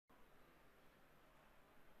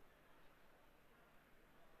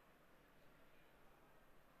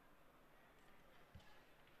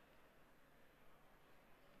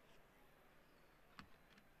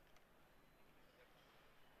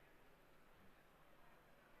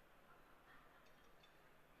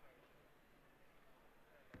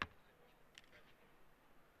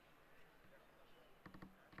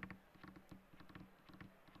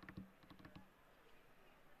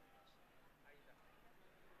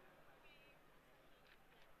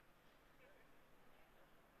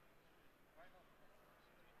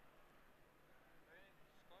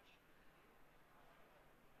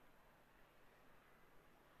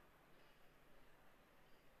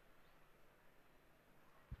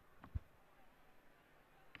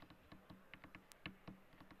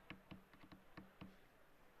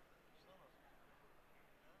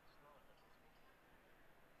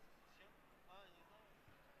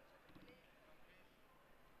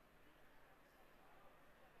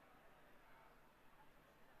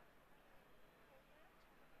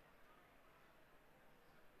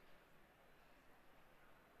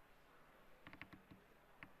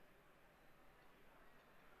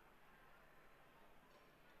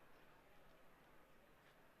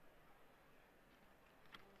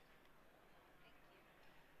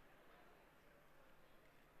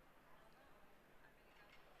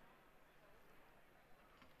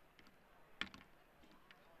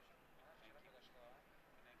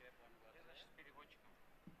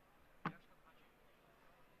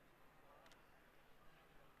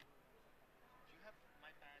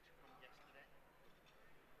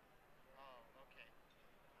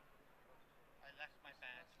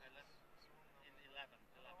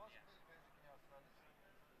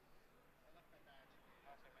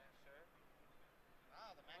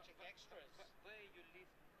extras. Where you live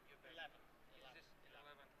your bed? 11. Is this 11?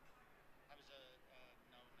 I was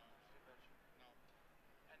no. No.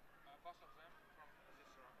 And both of them from this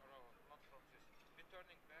row, not from this.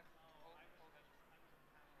 Returning back, all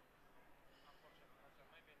unfortunately, also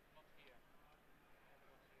maybe not here. Maybe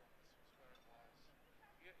not here. This was where it was.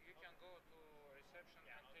 You can go to reception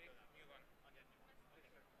and take new one. I'll get a new one.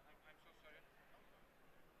 Okay. I'm so sorry. Yes.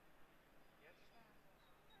 Yeah, sure.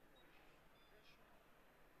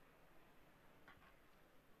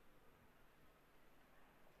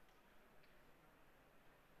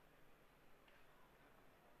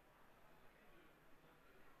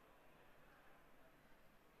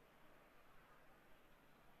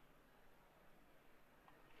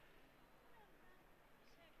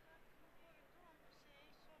 Kartımı koydum,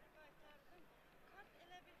 sonra qaytardım. Kart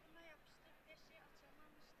elə bil buna yapışdı, bir də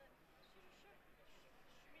açılmamışdı. Sürüşüb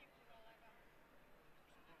düşməyib buralara.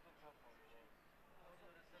 Burada kalmadı o. Orada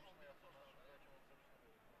reception'a yakınlar. Belki o reception'a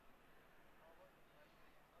verir.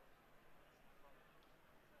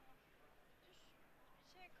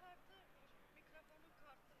 Kartı, mikrofonun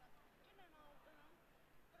kartını dünən aldım.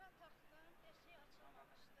 Bura taxdım, eşiği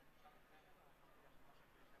açılmamışdı.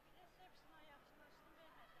 Resepsiyona yaxınlaşdım,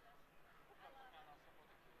 vermədilər.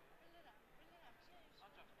 Bilirəm,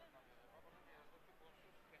 Ancaq orada yazılır ki,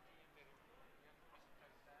 qonsuz qətiyyən verilmir. Yəni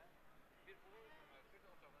məsələn, bir bunu öldürməlidir, bir də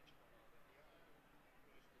otaqdan çıxmamalıdır.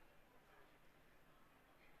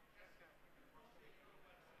 The reception. Thank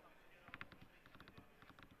you.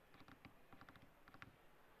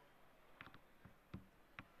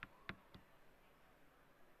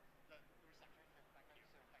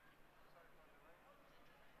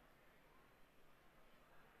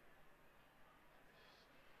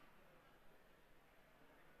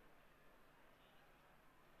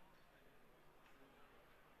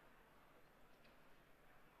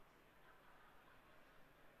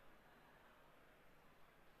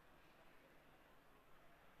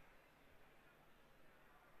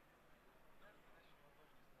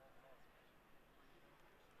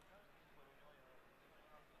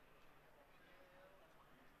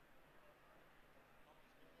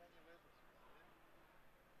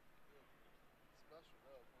 Спрашиваю,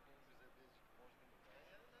 да, потом без обедчик можно ли?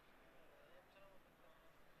 Я вчера вот как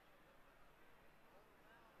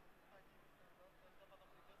раз один сказал, когда потом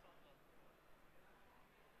придется, он даст.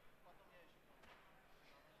 Потом я еще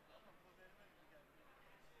потом проверено гигant.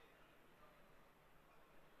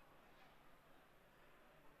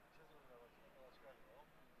 Сейчас уже давайте, молочка не дал.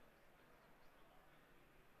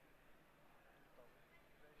 Там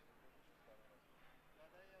женщина предыдущий старый раз. Да,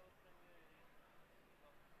 я вот прям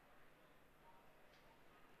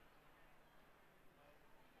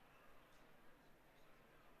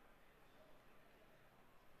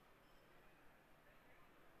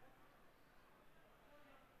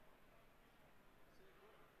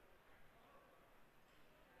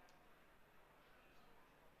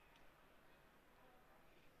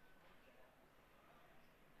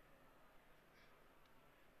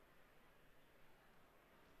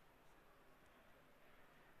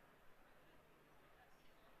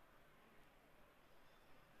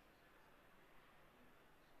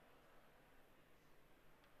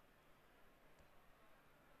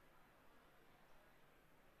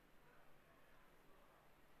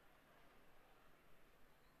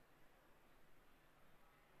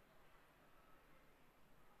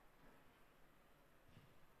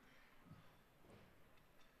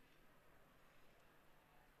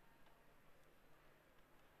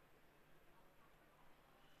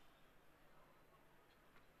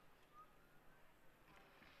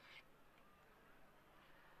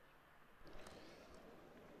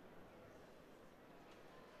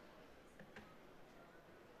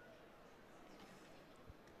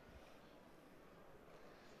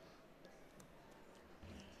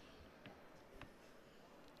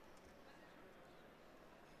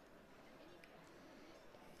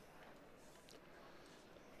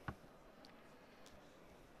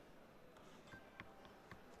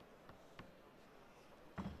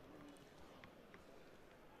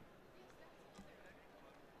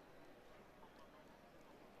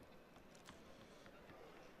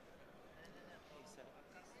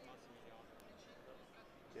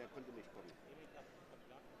Der konnte nicht kommen. Ja,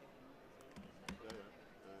 ja.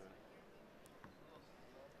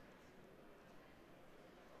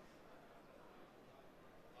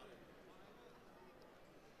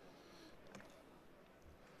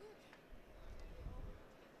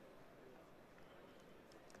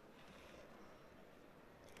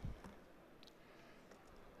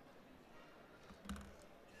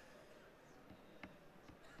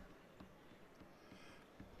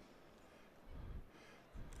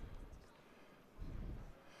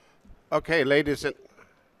 Okay, ladies and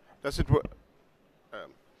does it work?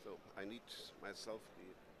 So I need myself the.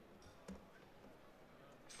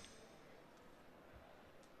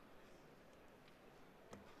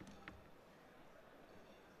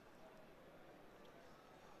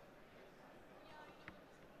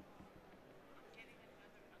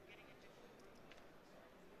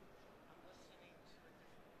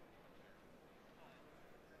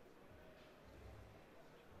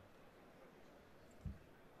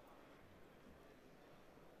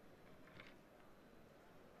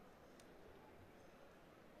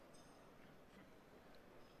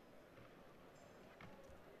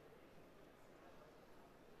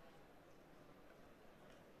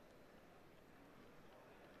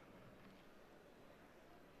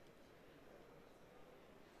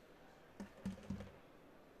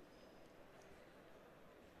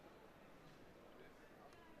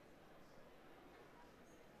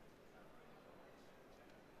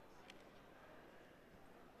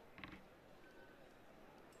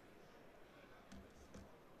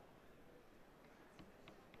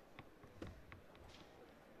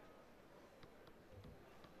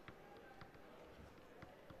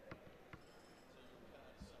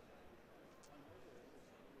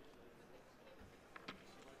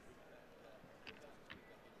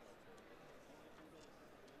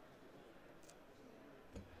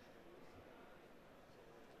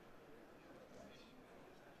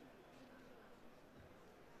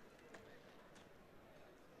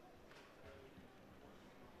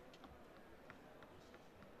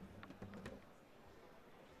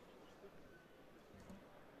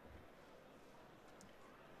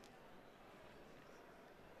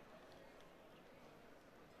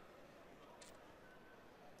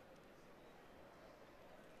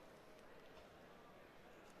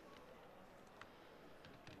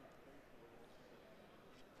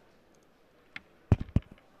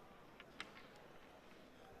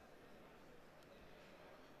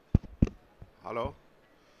 Hello?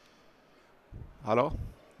 Hello?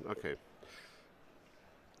 Okay.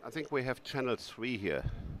 I think we have channel 3 here.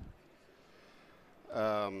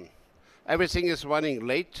 Everything is running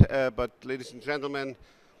late, but ladies and gentlemen,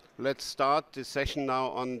 let's start this session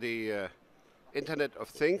now on the Internet of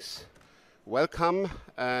Things. Welcome,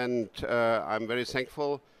 and I'm very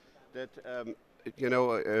thankful that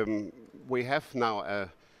we have now a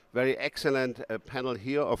very excellent panel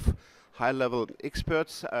here of high-level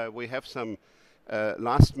experts. We have some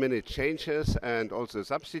last-minute changes and also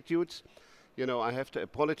substitutes. I have to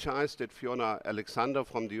apologize that Fiona Alexander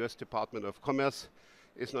from the US Department of Commerce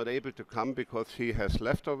is not able to come because she has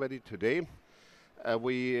left already today.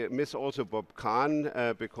 We miss also Bob Khan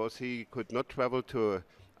because he could not travel to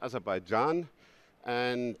Azerbaijan,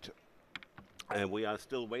 and we are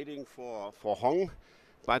still waiting for Hong.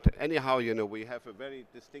 But anyhow, we have a very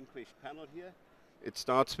distinguished panel here. It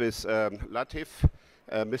starts with Latif,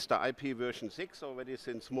 Mr. IP version 6 already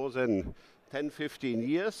since more than 10-15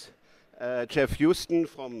 years. Jeff Houston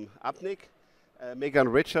from APNIC, Megan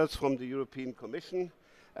Richards from the European Commission.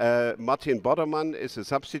 Martin Boderman is a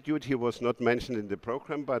substitute. He was not mentioned in the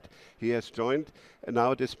program, but he has joined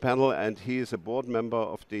now this panel, and he is a board member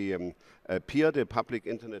of the PIR, the Public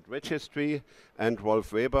Internet Registry, and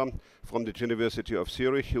Rolf Weber from the University of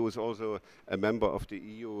Zurich, who is also a member of the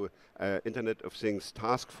EU Internet of Things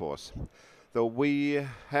Task Force. So we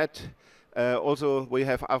had we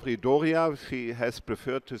have Avri Doria. She has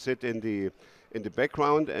preferred to sit in the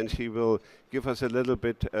background, and she will give us a little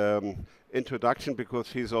bit introduction because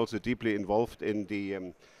she's also deeply involved in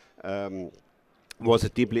the was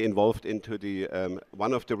deeply involved into the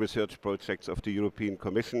one of the research projects of the European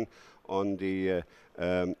Commission on the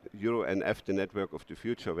EuroNF, the network of the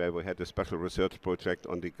future, where we had a special research project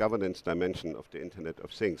on the governance dimension of the Internet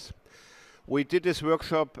of Things. We did this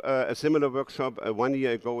workshop, a similar workshop, 1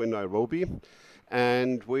 year ago in Nairobi,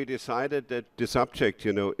 and we decided that the subject,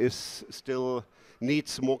 is still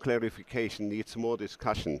needs more clarification, needs more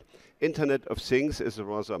discussion. Internet of Things is a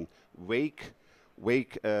rather vague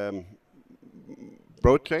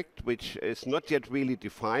project, which is not yet really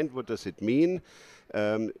defined. What does it mean?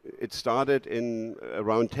 It started in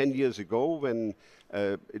around 10 years ago when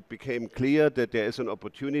it became clear that there is an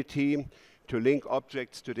opportunity to link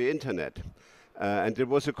objects to the internet. And it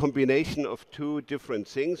was a combination of two different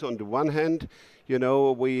things. On the one hand, we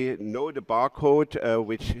know the barcode,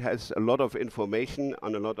 which has a lot of information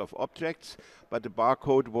on a lot of objects, but the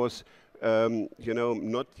barcode was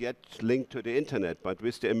not yet linked to the internet. But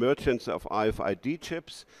with the emergence of RFID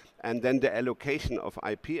chips and then the allocation of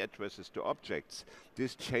IP addresses to objects,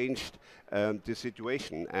 this changed the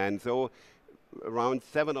situation. And so around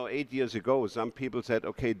 7 or 8 years ago, some people said,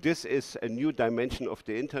 okay, this is a new dimension of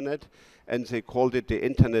the internet, and they called it the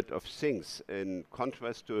Internet of Things, in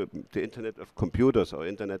contrast to the Internet of Computers or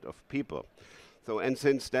Internet of People. So, and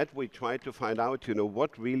since that, we try to find out, you know,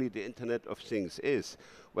 what really the Internet of Things is,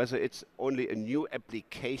 whether it's only a new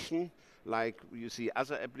application, like you see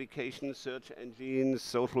other applications, search engines,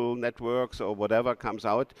 social networks, or whatever comes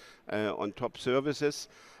out on top services,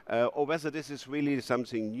 or whether this is really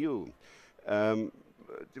something new.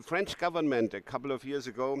 The French government a couple of years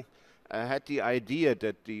ago had the idea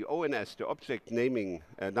that the ONS, the object naming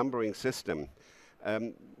numbering system,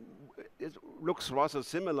 it looks rather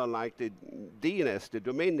similar like the DNS, the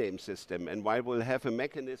domain name system, and while we'll have a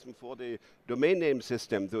mechanism for the domain name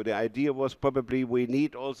system, so the idea was probably we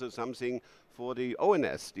need also something for the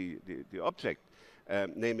ONS, the object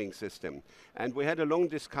naming system. And we had a long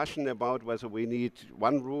discussion about whether we need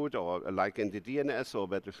one root or like in the DNS, or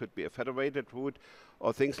whether there should be a federated root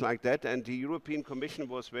or things like that. And the European Commission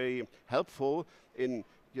was very helpful in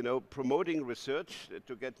promoting research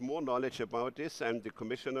to get more knowledge about this, and the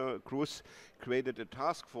Commissioner Cruz created a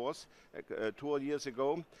task force 2 years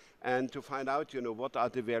ago, and to find out, what are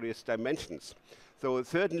the various dimensions. So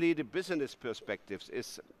certainly the business perspectives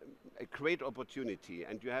is a great opportunity,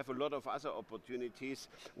 and you have a lot of other opportunities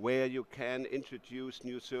where you can introduce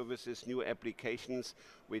new services, new applications,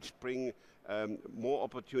 which bring more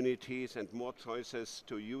opportunities and more choices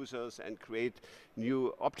to users and create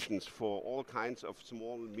new options for all kinds of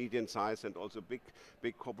small, medium-sized, and also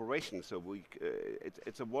big corporations. So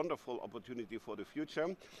it's a wonderful opportunity for the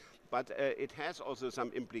future. But it has also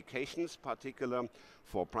some implications, particular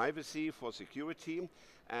for privacy, for security.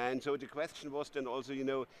 And so the question was then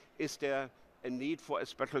also, is there a need for a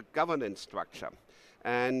special governance structure?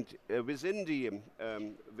 And within the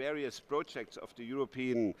various projects of the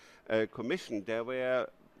European Commission,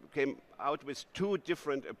 came out with 2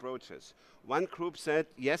 different approaches. One group said,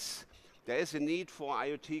 yes, there is a need for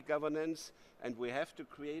IoT governance, and we have to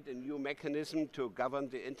create a new mechanism to govern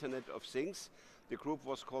the Internet of Things. The group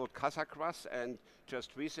was called Casacras, and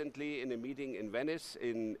just recently in a meeting in Venice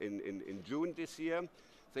in June this year,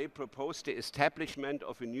 they proposed the establishment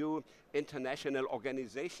of a new international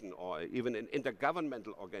organization, or even an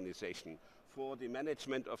intergovernmental organization, for the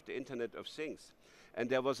management of the Internet of Things. And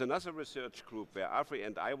there was another research group where Afri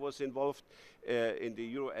and I was involved in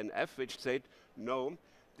the EuroNF, which said, no,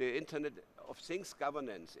 the Internet of Things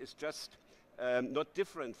governance is just not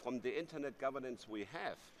different from the Internet governance we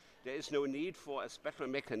have. There is no need for a special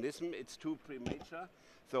mechanism. It's too premature.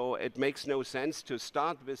 So it makes no sense to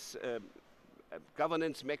start with a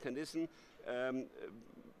governance mechanism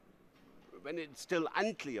when it's still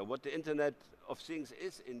unclear what the Internet of Things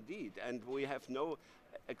is indeed. And we have no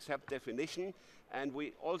exact definition. And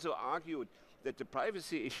we also argued that the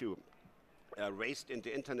privacy issue raised in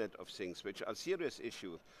the Internet of Things, which are serious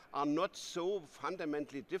issues, are not so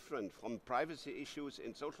fundamentally different from privacy issues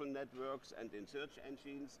in social networks and in search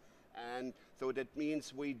engines. And so that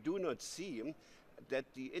means we do not see that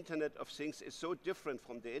the Internet of Things is so different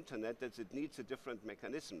from the Internet that it needs a different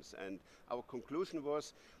mechanisms. And our conclusion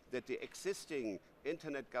was that the existing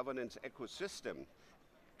Internet governance ecosystem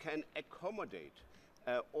can accommodate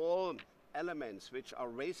all elements which are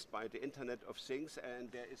raised by the Internet of Things,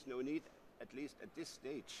 and there is no need, at least at this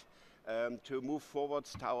stage, to move forward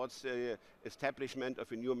towards the establishment of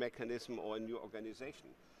a new mechanism or a new organization.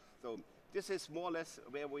 So this is more or less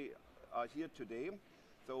where we are here today.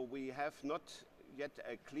 So we have not yet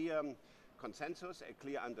a clear consensus, a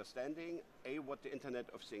clear understanding, what the Internet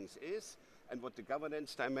of Things is and what the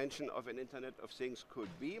governance dimension of an Internet of Things could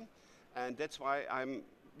be. And that's why I'm,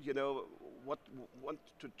 want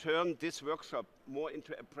to turn this workshop more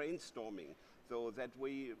into a brainstorming, so that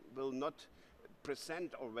we will not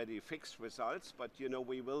present already fixed results, but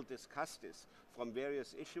we will discuss this from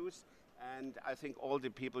various issues. And I think all the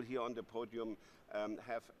people here on the podium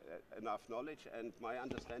have enough knowledge. And my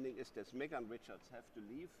understanding is that Megan Richards have to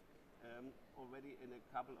leave already in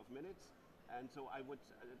a couple of minutes. And so I would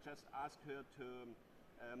just ask her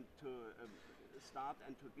to start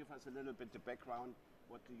and to give us a little bit the background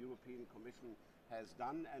what the European Commission has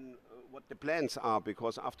done and what the plans are,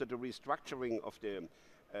 because after the restructuring of the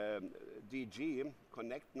DG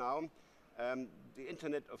Connect now, the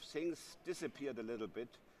Internet of Things disappeared a little bit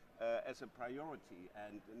as a priority,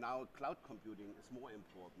 and now cloud computing is more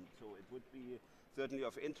important. So it would be certainly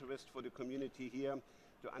of interest for the community here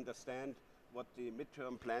to understand what the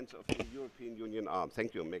midterm plans of the European Union are.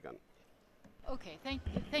 Thank you, Megan. Okay,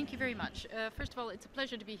 thank you very much. First of all, it's a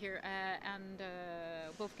pleasure to be here, and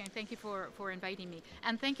Wolfgang, thank you for inviting me,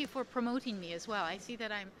 and thank you for promoting me as well. I see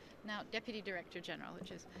that I'm now Deputy Director General,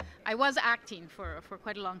 which is, I was acting for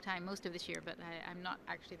quite a long time, most of this year, but I'm not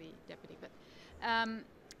actually the Deputy. But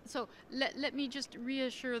so let me just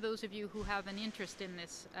reassure those of you who have an interest in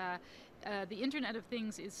this. The Internet of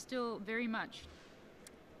Things is still very much,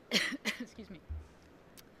 excuse me,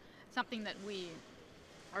 something that we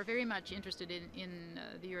are very much interested in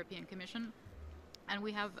the European Commission, and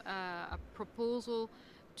we have a proposal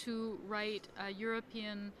to write a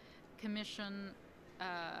European Commission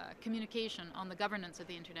communication on the governance of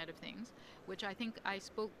the Internet of Things, which I think I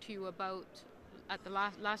spoke to you about at the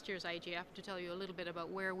last year's IGF to tell you a little bit about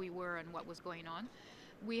where we were and what was going on.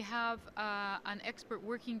 We have an expert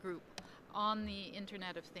working group on the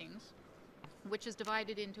Internet of Things, which is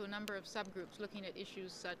divided into a number of subgroups looking at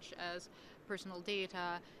issues such as personal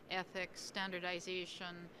data, ethics,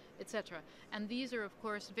 standardization, etc. And these are, of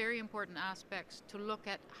course, very important aspects to look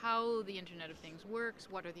at how the Internet of Things works,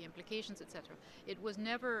 what are the implications, etc. It was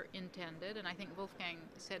never intended, and I think Wolfgang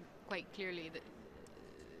said quite clearly that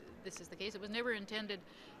this is the case, it was never intended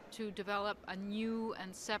to develop a new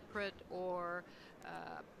and separate or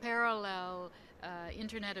parallel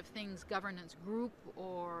Internet of Things governance group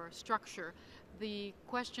or structure. The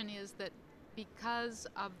question is that because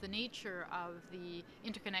of the nature of the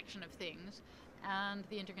interconnection of things and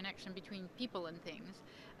the interconnection between people and things,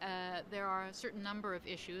 there are a certain number of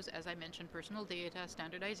issues, as I mentioned, personal data,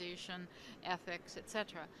 standardization, ethics,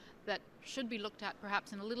 etc., that should be looked at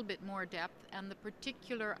perhaps in a little bit more depth, and the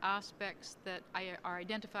particular aspects that are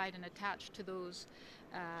identified and attached to those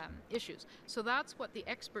issues. So that's what the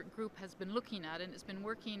expert group has been looking at, and it's been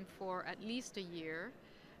working for at least a year,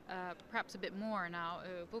 perhaps a bit more now.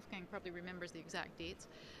 Wolfgang probably remembers the exact dates.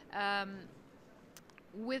 And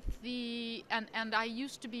I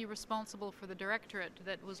used to be responsible for the directorate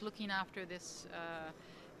that was looking after this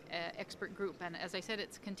expert group, and as I said,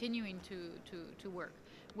 it's continuing to work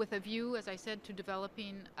with a view, as I said, to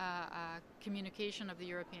developing a communication of the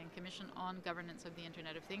European Commission on governance of the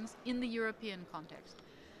Internet of Things in the European context.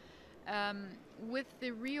 With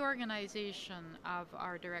the reorganization of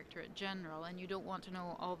our Directorate General, and you don't want to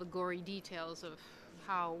know all the gory details of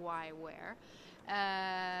how, why, where,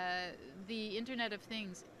 the Internet of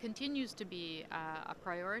Things continues to be a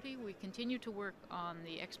priority. We continue to work on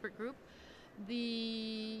the expert group.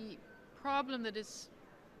 The problem that is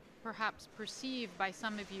perhaps perceived by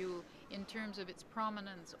some of you in terms of its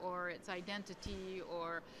prominence or its identity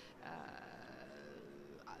or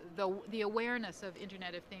the awareness of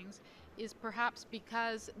Internet of Things is perhaps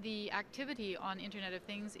because the activity on Internet of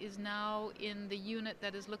Things is now in the unit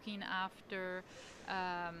that is looking after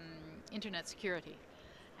Internet security.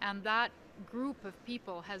 And that group of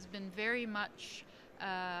people has been very much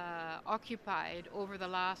occupied over the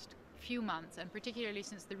last few months, and particularly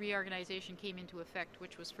since the reorganization came into effect,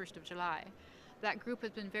 which was 1st of July. That group has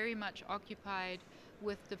been very much occupied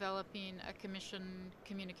with developing a Commission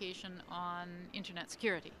communication on Internet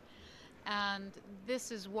security. And this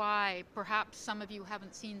is why perhaps some of you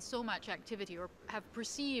haven't seen so much activity or have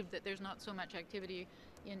perceived that there's not so much activity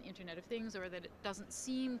in Internet of Things, or that it doesn't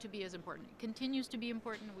seem to be as important. It continues to be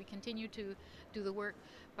important, we continue to do the work,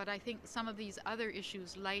 but I think some of these other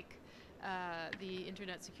issues like the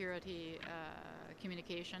Internet security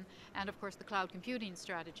communication and of course the cloud computing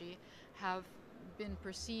strategy have been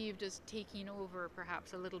perceived as taking over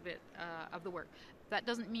perhaps a little bit of the work. That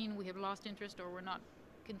doesn't mean we have lost interest or we're not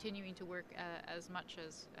continuing to work as much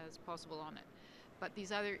as possible on it. But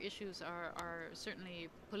these other issues are certainly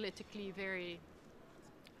politically very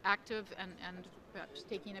active and perhaps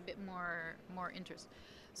taking a bit more interest.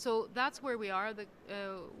 So that's where we are. The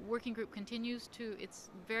working group continues to, it's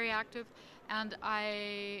very active, and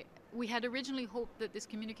we had originally hoped that this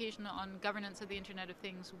communication on governance of the Internet of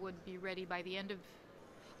Things would be ready by the end of,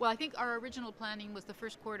 well, I think our original planning was the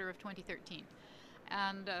first quarter of 2013.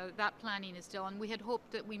 And that planning is still, and we had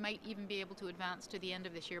hoped that we might even be able to advance to the end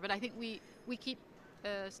of this year, but I think we keep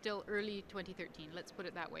still early 2013, let's put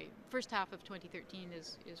it that way. First half of 2013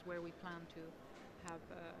 is where we plan to have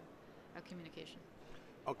a communication.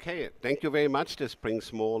 Okay, thank you very much. This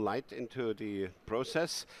brings more light into the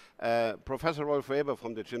process. Professor Rolf Weber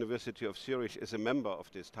from the University of Zurich is a member of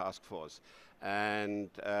this task force, and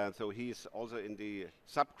so he's also in the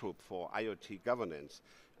subgroup for IoT governance.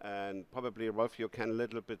 And probably, Rolf, you can a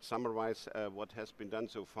little bit summarize what has been done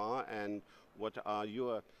so far and what are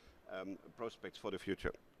your prospects for the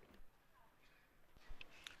future.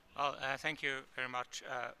 Well, thank you very much,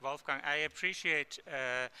 Wolfgang. I appreciate,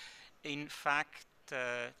 in fact,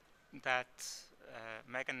 that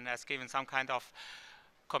Megan has given some kind of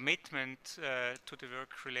commitment to the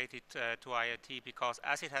work related to IoT, because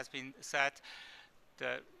as it has been said,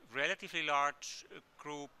 the relatively large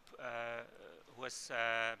group who has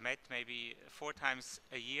met maybe 4 times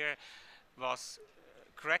a year was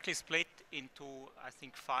correctly split into, I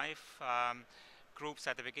think, 5 groups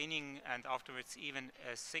at the beginning, and afterwards even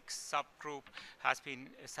a 6th subgroup has been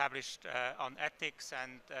established on ethics,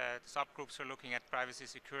 and subgroups are looking at privacy,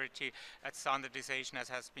 security, at standardization, as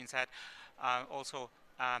has been said, also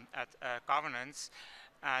at governance.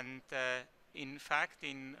 And in fact,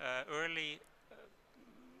 in early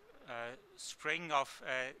spring of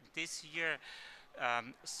this year,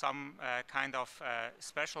 some kind of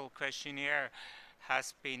special questionnaire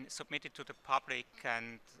has been submitted to the public,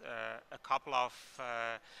 and a couple of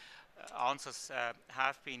answers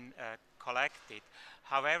have been collected.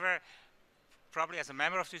 However, probably as a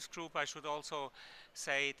member of this group, I should also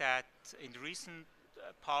say that in the recent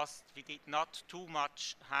past, we did not too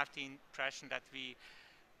much have the impression that we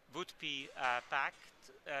would be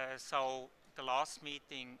backed. So the last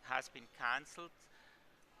meeting has been cancelled,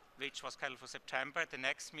 which was scheduled for September. The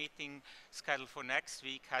next meeting, scheduled for next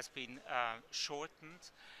week, has been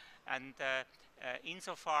shortened. And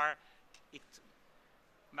insofar, it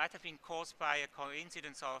might have been caused by a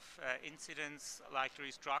coincidence of incidents like the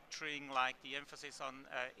restructuring, like the emphasis on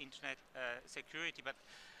internet security, but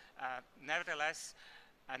nevertheless,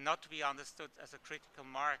 and not to be understood as a critical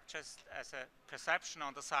mark, just as a perception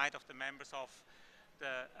on the side of the members of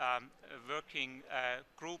the working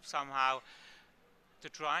group. Somehow the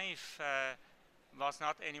drive was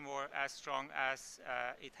not anymore as strong as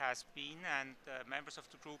it has been, and members of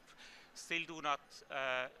the group still do not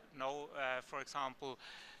know, for example,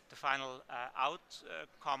 the final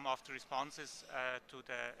outcome of the responses to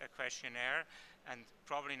the questionnaire. And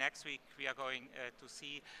probably next week we are going to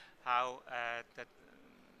see how the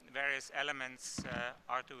various elements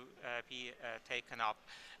are to be taken up.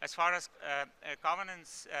 As far as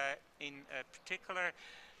governance in particular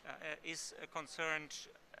is concerned,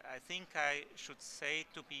 I think I should say,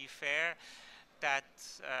 to be fair, that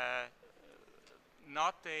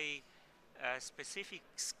not a specific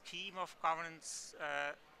scheme of governance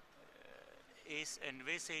is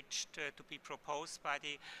envisaged to be proposed by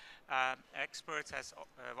the experts, as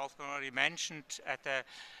Wolfgang already mentioned at the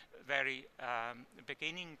very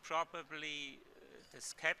beginning. Probably the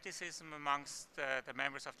skepticism amongst the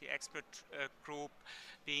members of the expert group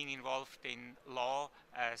being involved in law,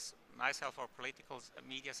 as myself, or political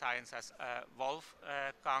media science as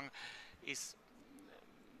Wolfgang, is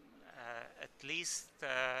at least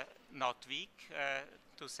not weak,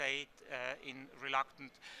 to say it in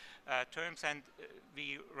reluctant terms, and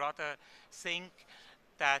we rather think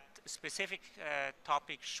that specific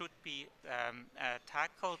topics should be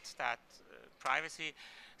tackled, that privacy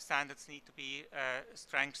standards need to be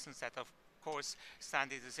strengthened, that of course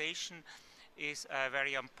standardization is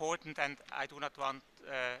very important, and I do not want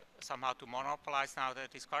somehow to monopolize now the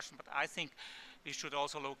discussion, but I think we should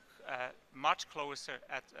also look much closer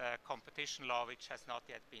at competition law, which has not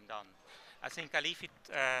yet been done. I think I leave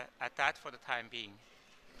it at that for the time being.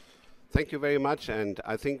 Thank you very much, and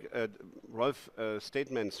I think Rolf's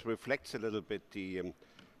statements reflects a little bit the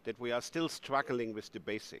that we are still struggling with the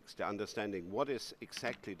basics, the understanding what is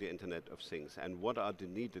exactly the Internet of Things and what are the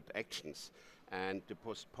needed actions. And the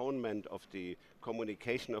postponement of the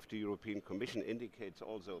communication of the European Commission indicates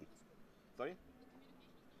also. Sorry?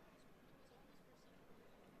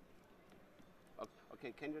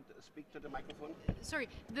 Okay, can you speak to the microphone? Sorry,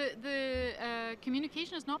 the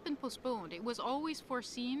communication has not been postponed. It was always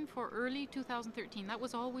foreseen for early 2013. That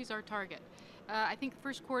was always our target. I think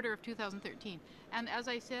first quarter of 2013. And as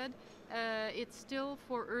I said, it's still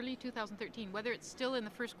for early 2013. Whether it's still in the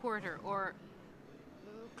first quarter or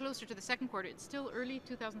closer to the second quarter, it's still early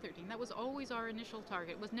 2013. That was always our initial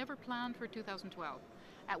target. It was never planned for 2012.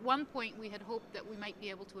 At one point, we had hoped that we might be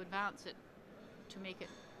able to advance it to make it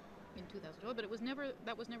in 2012, but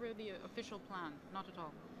that was never the official plan, not at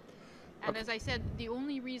all. And as I said, the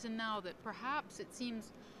only reason now that perhaps it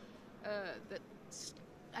seems that,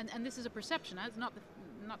 and this is a perception, it's not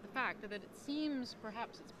the fact, that it seems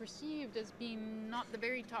perhaps it's perceived as being not the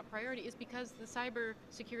very top priority, is because the cyber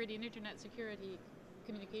security and internet security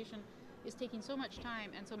communication is taking so much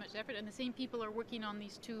time and so much effort, and the same people are working on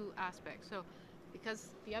these two aspects. So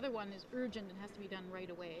because the other one is urgent and has to be done right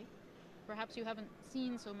away, perhaps you haven't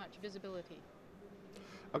seen so much visibility.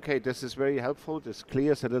 Okay, this is very helpful. This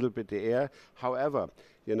clears a little bit the air. However,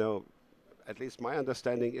 you know, at least my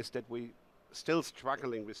understanding is that we still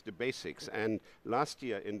struggling with the basics. And last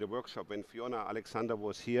year in the workshop, when Fiona Alexander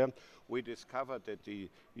was here, we discovered that the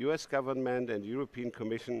US government and European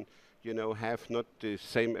Commission, you know, have not the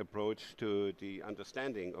same approach to the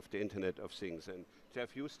understanding of the Internet of Things. And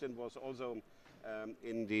Jeff Houston was also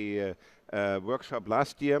in the workshop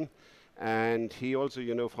last year. And he also,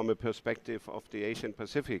 you know, from a perspective of the Asian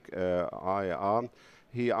Pacific IR,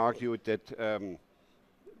 he argued that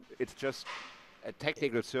it's just a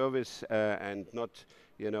technical service and not,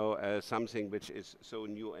 you know, something which is so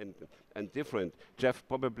new and different. Jeff,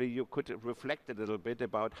 probably you could reflect a little bit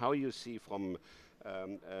about how you see from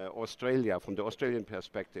Australia, from the Australian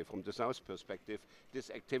perspective, from the South perspective,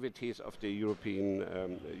 these activities of the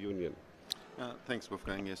European Union. Thanks,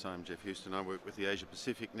 Wolfgang. Yes, I'm Jeff Houston. I work with the Asia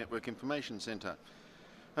Pacific Network Information Centre.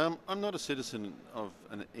 I'm not a citizen of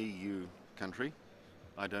an EU country.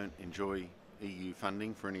 I don't enjoy EU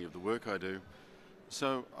funding for any of the work I do.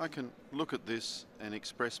 So I can look at this and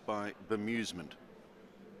express by bemusement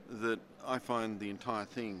that I find the entire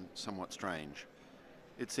thing somewhat strange.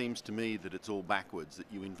 It seems to me that it's all backwards, that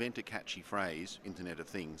you invent a catchy phrase, Internet of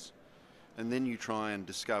Things, and then you try and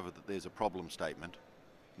discover that there's a problem statement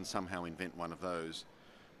and somehow invent one of those,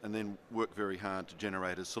 and then work very hard to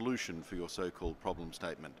generate a solution for your so-called problem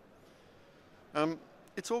statement.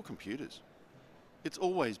 It's all computers. It's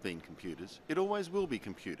always been computers. It always will be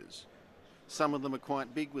computers. Some of them are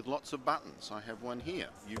quite big with lots of buttons. I have one here.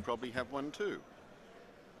 You probably have one too.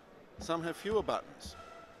 Some have fewer buttons.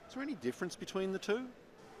 Is there any difference between the two?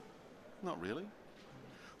 Not really.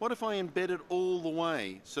 What if I embed it all the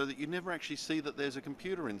way so that you never actually see that there's a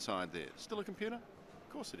computer inside there? Still a computer?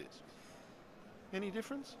 Of course it is. Any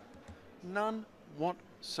difference? None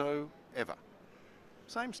whatsoever.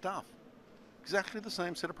 Same stuff. Exactly the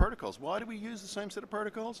same set of protocols. Why do we use the same set of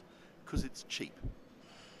protocols? Because it's cheap.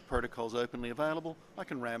 Protocol's openly available, I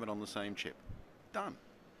can ram it on the same chip. Done.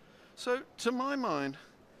 So, to my mind,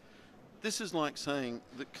 this is like saying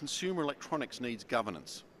that consumer electronics needs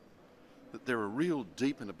governance. That there are real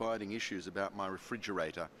deep and abiding issues about my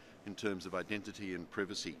refrigerator in terms of identity and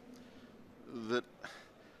privacy. That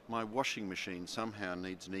my washing machine somehow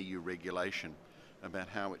needs an EU regulation about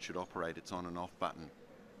how it should operate its on and off button.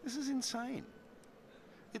 This is insane.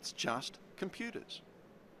 It's just computers.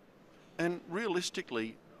 And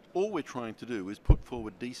realistically, all we're trying to do is put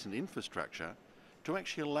forward decent infrastructure to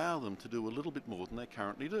actually allow them to do a little bit more than they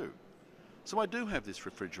currently do. So I do have this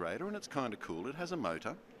refrigerator and it's kind of cool. It has a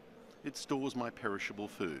motor. It stores my perishable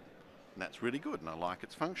food. And that's really good and I like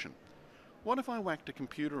its function. What if I whacked a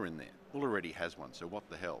computer in there? Well, it already has one, so what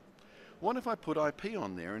the hell? What if I put IP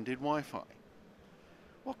on there and did Wi-Fi?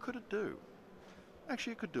 What could it do?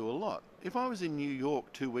 Actually, it could do a lot. If I was in New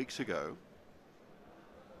York 2 weeks ago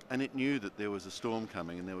and it knew that there was a storm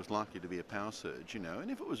coming and there was likely to be a power surge, you know, and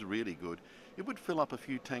if it was really good, it would fill up a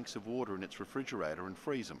few tanks of water in its refrigerator and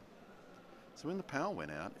freeze them. So when the power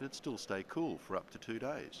went out, it'd still stay cool for up to 2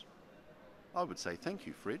 days. I would say, thank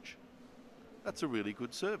you, fridge. That's a really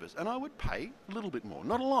good service. And I would pay a little bit more.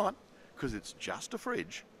 Not a lot, because it's just a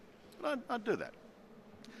fridge. But I'd do that.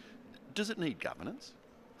 Does it need governance?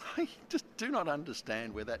 I just do not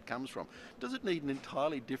understand where that comes from. Does it need an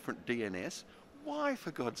entirely different DNS? Why,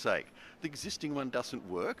 for God's sake? The existing one doesn't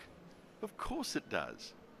work? Of course it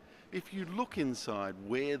does. If you look inside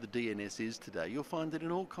where the DNS is today, you'll find it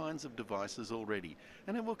in all kinds of devices already.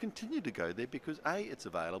 And it will continue to go there because A, it's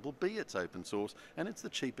available, B, it's open source, and it's the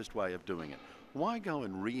cheapest way of doing it. Why go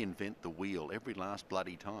and reinvent the wheel every last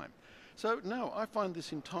bloody time? So, no, I find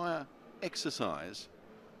this entire exercise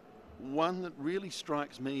one that really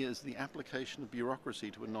strikes me as the application of bureaucracy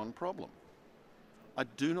to a non-problem. I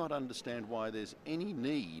do not understand why there's any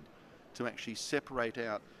need to actually separate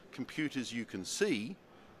out computers you can see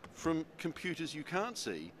from computers you can't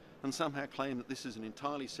see and somehow claim that this is an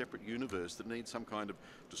entirely separate universe that needs some kind of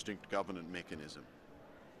distinct governance mechanism.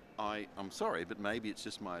 I'm sorry, but maybe it's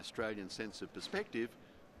just my Australian sense of perspective,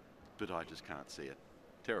 but I just can't see it.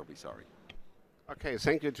 Terribly sorry. Okay,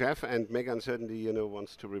 thank you, Jeff. And Megan certainly, you know,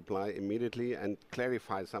 wants to reply immediately and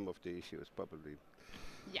clarify some of the issues, probably.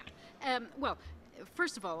 Yeah. Well,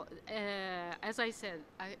 first of all, as I said,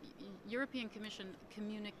 European Commission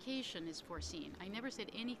communication is foreseen. I never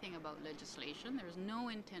said anything about legislation. There is no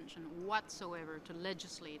intention whatsoever to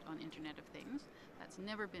legislate on Internet of Things. That's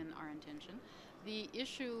never been our intention. The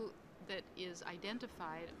issue that is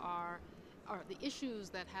identified are the issues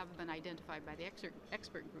that have been identified by the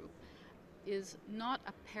expert group is not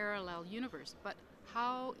a parallel universe, but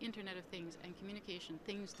how Internet of Things and communication,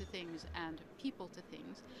 things to things and people to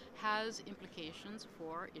things, has implications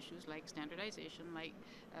for issues like standardization, like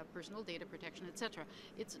personal data protection, etc.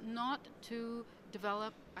 It's not to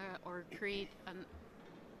develop or create an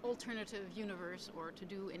alternative universe or to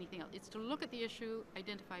do anything else. It's to look at the issue,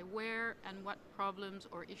 identify where and what problems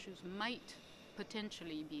or issues might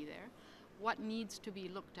potentially be there, what needs to be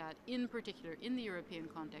looked at in particular in the European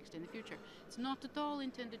context in the future. It's not at all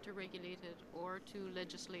intended to regulate it or to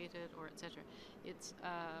legislate it or etc. It's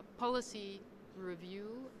a policy review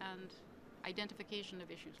and identification of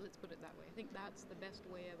issues. Let's put it that way. I think that's the best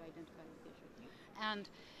way of identifying the issue. And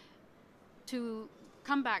to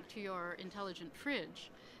come back to your intelligent fridge,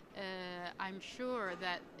 I'm sure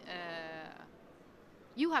that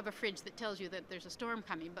you have a fridge that tells you that there's a storm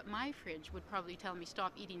coming, but my fridge would probably tell me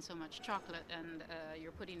stop eating so much chocolate and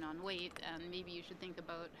you're putting on weight and maybe you should think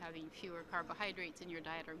about having fewer carbohydrates in your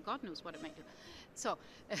diet or God knows what it might do. So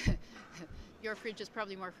your fridge is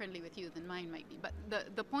probably more friendly with you than mine might be. But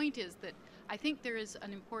the point is that I think there is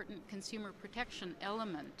an important consumer protection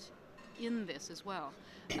element in this as well.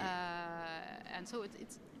 And so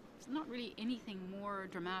it's not really anything more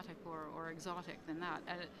dramatic or exotic than that.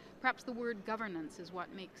 Perhaps the word governance is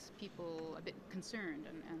what makes people a bit concerned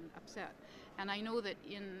and upset. And I know that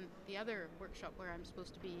in the other workshop where I'm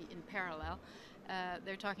supposed to be in parallel,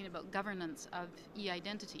 they're talking about governance of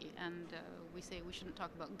e-identity, and we say we shouldn't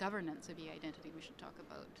talk about governance of e-identity, we should talk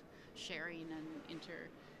about sharing and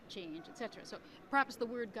interchange, etc. So perhaps the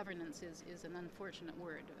word governance is an unfortunate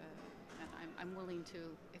word. I'm willing to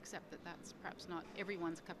accept that that's perhaps not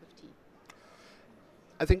everyone's cup of tea.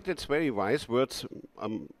 I think that's very wise. Words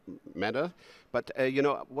matter. But, you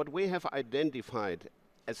know, what we have identified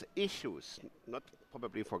as issues, not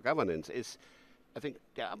probably for governance, is I think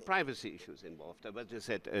there are privacy issues involved. As you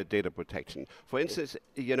said, data protection. For instance,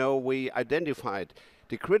 you know, we identified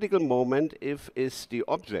the critical moment if is the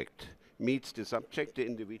object meets the subject, the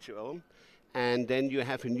individual, and then you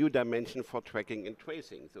have a new dimension for tracking and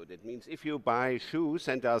tracing. So that means if you buy shoes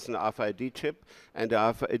and there's an RFID chip, and the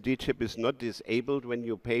RFID chip is not disabled when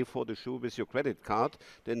you pay for the shoe with your credit card,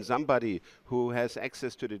 then somebody who has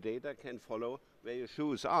access to the data can follow where your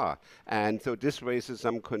shoes are. And so this raises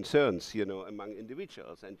some concerns, you know, among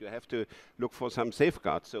individuals, and you have to look for some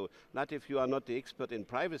safeguards. So not if you are not the expert in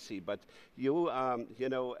privacy, but you, you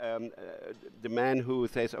know, the man who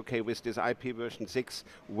says, okay, with this IP version 6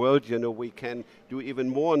 world, you know, we can do even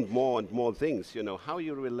more and more and more things, you know, how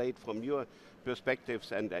you relate from your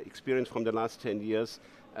perspectives and experience from the last 10 years,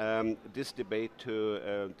 this debate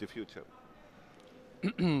to the future.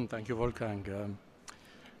 Thank you, Wolfgang.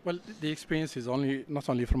 Well, the experience is not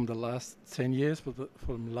only from the last 10 years, but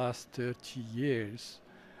from the last 30 years.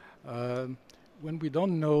 When we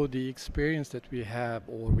don't know the experience that we have,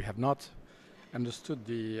 or we have not understood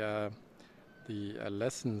the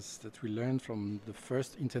lessons that we learned from the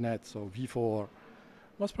first internet, so V4,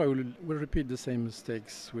 most probably we'll repeat the same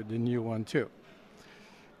mistakes with the new one too.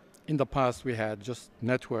 In the past, we had just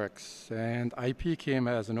networks, and IP came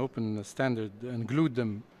as an open standard and glued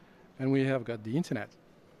them, and we have got the internet.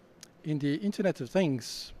 In the Internet of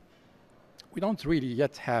Things, we don't really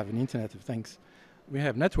yet have an Internet of Things. We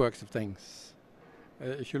have networks of things.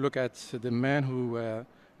 If you look at the man who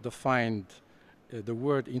defined the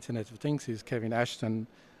word Internet of Things is Kevin Ashton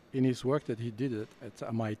in his work that he did at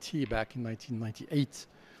MIT back in 1998,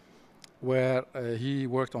 where he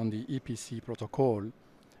worked on the EPC protocol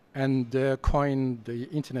and coined the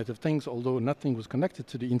Internet of Things, although nothing was connected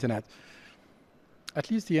to the Internet. At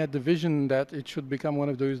least he had the vision that it should become one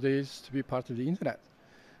of those days to be part of the internet.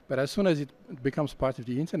 But as soon as it becomes part of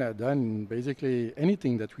the internet, then basically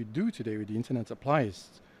anything that we do today with the internet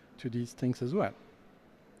applies to these things as well.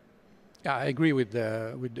 Yeah, I agree with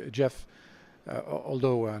Jeff,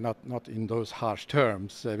 although not in those harsh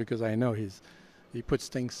terms, because I know he puts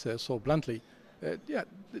things so bluntly. Yeah,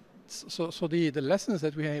 so the lessons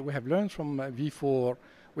that we have learned from V4,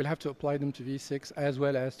 we'll have to apply them to V6 as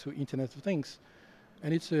well as to Internet of Things.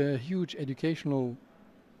 And it's a huge educational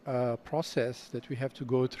process that we have to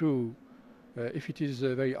go through. If it is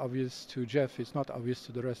very obvious to Jeff, it's not obvious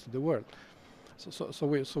to the rest of the world. So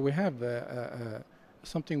we have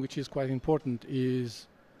something which is quite important is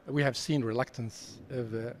we have seen reluctance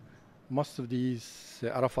of most of these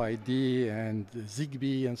RFID and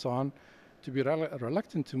ZigBee and so on to be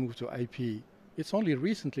reluctant to move to IP. It's only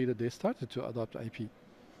recently that they started to adopt IP.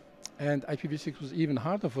 And IPv6 was even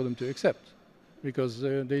harder for them to accept, because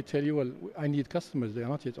they tell you, well, I need customers. They are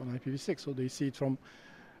not yet on IPv6, so they see it from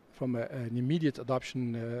an immediate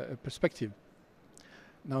adoption perspective.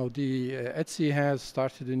 Now, the Etsy has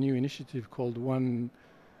started a new initiative called One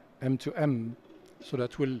M2M, so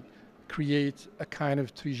that will create a kind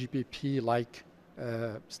of 3GPP-like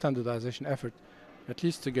standardization effort, at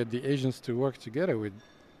least to get the agents to work together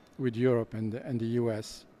with Europe and the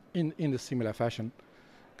US in a similar fashion,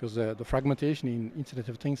 because the fragmentation in Internet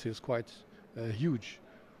of Things is quite huge.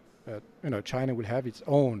 China will have its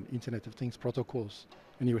own Internet of Things protocols,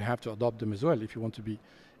 and you will have to adopt them as well if you want to be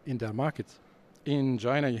in their markets. In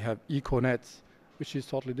China, you have EcoNet, which is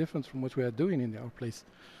totally different from what we are doing in our place.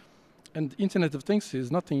 And Internet of Things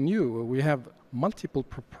is nothing new. We have multiple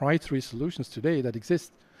proprietary solutions today that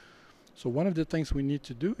exist. So one of the things we need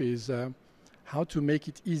to do is how to make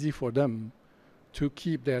it easy for them to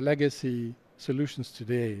keep their legacy solutions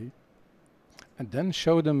today, and then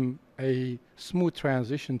show them a smooth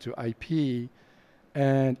transition to IP.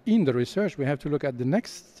 And in the research, we have to look at the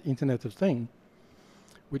next Internet of Things,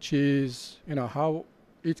 which is how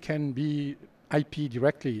it can be IP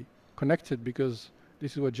directly connected, because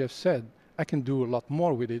this is what Jeff said, I can do a lot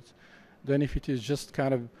more with it than if it is just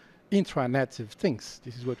kind of intranet of things.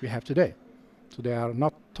 This is what we have today. So they are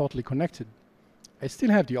not totally connected. I still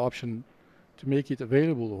have the option to make it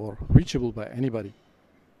available or reachable by anybody.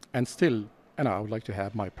 And still, I would like to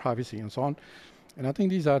have my privacy and so on. And I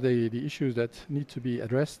think these are the issues that need to be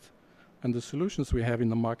addressed. And the solutions we have in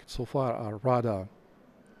the market so far are rather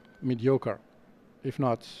mediocre, if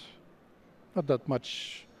not that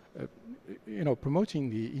much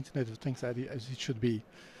promoting the Internet of Things as it should be.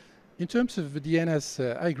 In terms of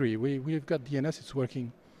DNS, I agree. We've got DNS, it's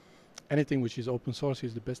working. Anything which is open source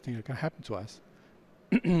is the best thing that can happen to us.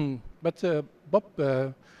 But Bob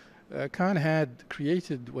Kahn had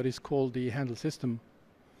created what is called the handle system.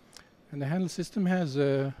 And the handle system has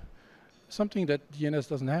something that DNS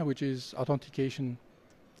doesn't have, which is authentication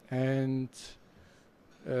and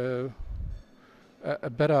a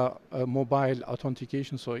better mobile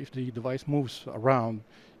authentication. So if the device moves around,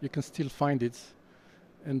 you can still find it.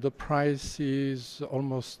 And the price is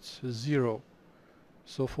almost zero.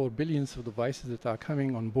 So for billions of devices that are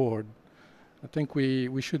coming on board, I think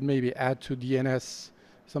we should maybe add to DNS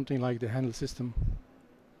something like the handle system,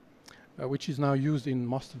 which is now used in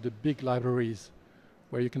most of the big libraries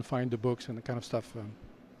where you can find the books and the kind of stuff.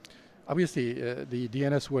 Obviously, the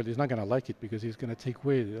DNS world is not going to like it because it's going to take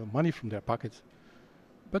away the money from their pockets.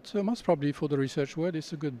 But most probably for the research world,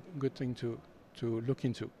 it's a good thing to look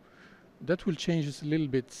into. That will change a little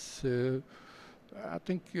bit. I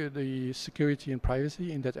think the security and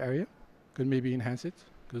privacy in that area could maybe enhance it,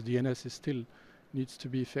 because DNS is still needs to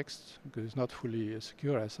be fixed because it's not fully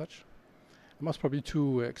secure as such. Most probably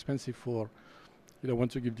too expensive for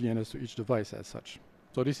want to give DNS to each device as such.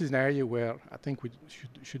 So this is an area where I think we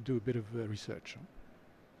should do a bit of research.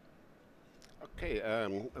 Okay,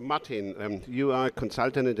 Martin, you are a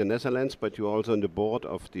consultant in the Netherlands, but you're also on the board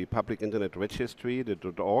of the Public Internet Registry, the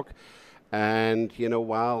 .org. And,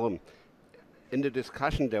 while in the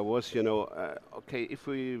discussion there was, okay, if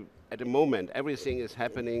we, at the moment, everything is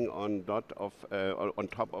happening on top of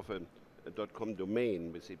a .com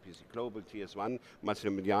domain with CPC Global, TS1.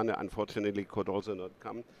 Massimiliano, unfortunately, could also not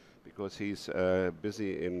come because he's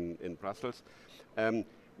busy in Brussels.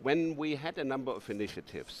 When we had a number of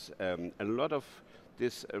initiatives, a lot of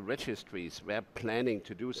these registries were planning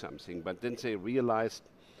to do something, but then they realized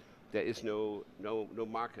there is no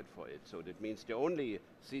market for it. So that means the only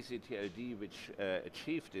CCTLD which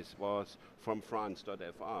achieved this was from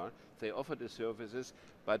France.fr. They offer the services,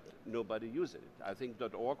 but nobody uses it. I think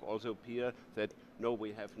 .org also appear that no,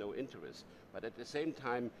 we have no interest. But at the same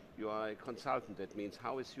time, you are a consultant. That means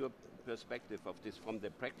how is your perspective of this from the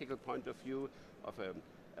practical point of view of a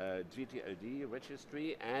GTLD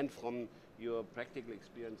registry, and from your practical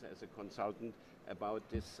experience as a consultant about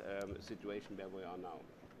this situation where we are now?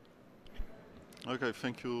 Okay,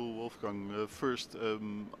 thank you, Wolfgang. First,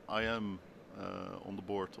 I am on the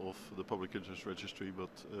board of the Public Interest Registry, but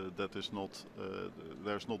that is not,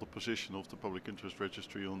 there's not a position of the Public Interest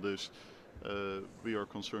Registry on this. We are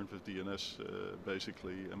concerned with DNS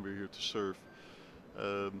basically, and we're here to serve.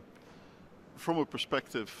 From a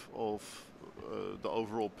perspective of the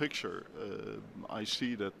overall picture, I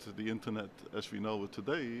see that the internet as we know it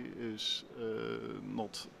today is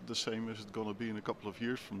not the same as it's going to be in a couple of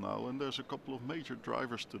years from now, and there's a couple of major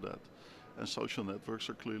drivers to that. And social networks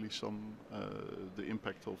are clearly the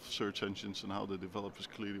impact of search engines and how they develop is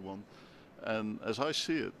clearly one. And as I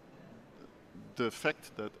see it, the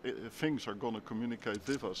fact that things are going to communicate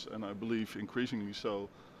with us, and I believe increasingly so,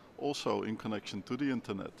 also in connection to the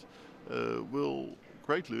internet, will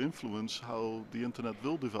greatly influence how the internet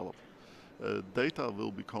will develop. data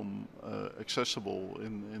will become accessible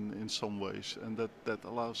in some ways, and that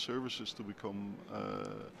allows services to become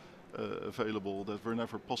available that were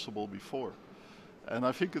never possible before. And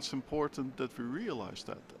I think it's important that we realize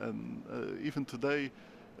that. And even today,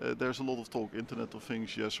 there's a lot of talk, Internet of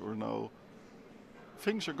Things, yes or no.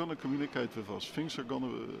 Things are going to communicate with us. Things are going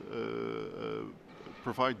to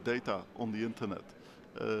provide data on the internet,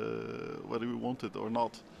 whether we want it or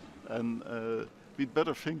not. And we'd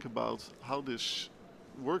better think about how this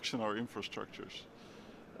works in our infrastructures.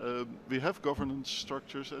 We have governance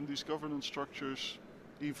structures, and these governance structures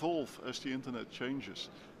evolve as the internet changes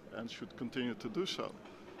and should continue to do so.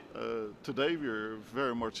 Today we're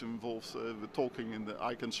very much involved with talking in the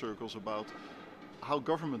ICANN circles about how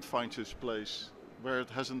government finds its place where it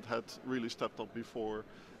hasn't had really stepped up before.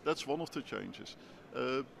 That's one of the changes.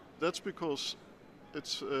 That's because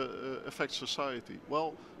it affects society.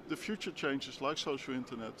 Well, the future changes like social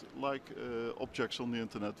internet, like objects on the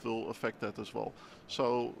internet will affect that as well.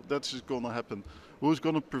 So that's going to happen. Who's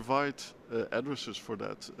going to provide addresses for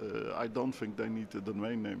that? I don't think they need a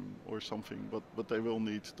domain name or something, but they will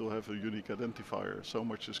need to have a unique identifier. So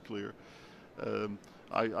much is clear.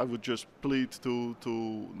 I would just plead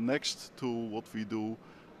to next to what we do,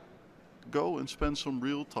 go and spend some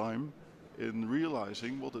real time in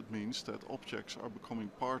realizing what it means that objects are becoming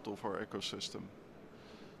part of our ecosystem.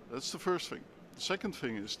 That's the first thing. The second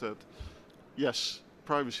thing is that, yes,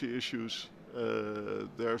 privacy issues,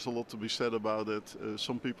 there's a lot to be said about it.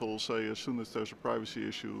 Some people say as soon as there's a privacy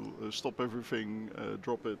issue, stop everything,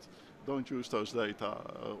 drop it, don't use those data,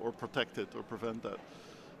 or protect it or prevent that.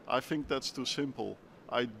 I think that's too simple.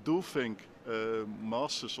 I do think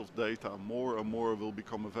masses of data more and more will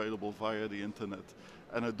become available via the internet,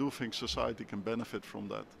 and I do think society can benefit from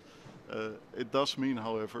that. It does mean,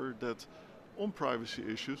 however, that on privacy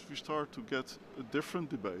issues we start to get a different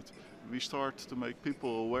debate. We start to make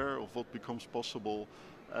people aware of what becomes possible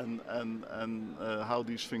and how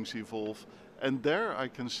these things evolve. And there I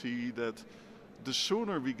can see that the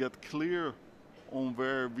sooner we get clear on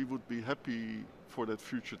where we would be happy for that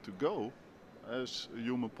future to go as a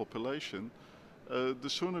human population, the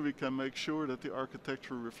sooner we can make sure that the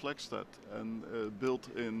architecture reflects that and built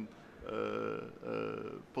in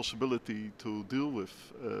possibility to deal with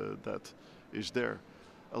that is there,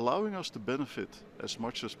 allowing us to benefit as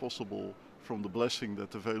much as possible from the blessing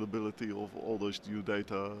that availability of all those new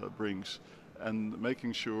data brings, and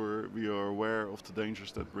making sure we are aware of the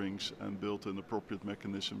dangers that brings and build in appropriate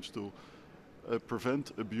mechanisms to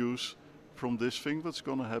prevent abuse from this thing that's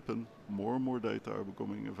going to happen. More and more data are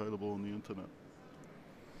becoming available on the internet.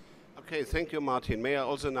 Okay, thank you, Martin. May I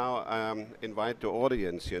also now invite the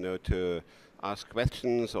audience, to ask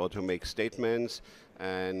questions or to make statements.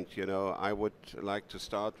 And, I would like to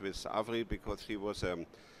start with Avri because he was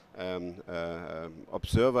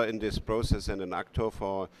observer in this process and an actor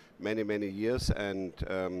for many, many years. And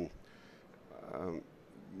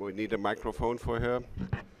we need a microphone for her.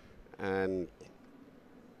 And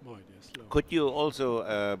could you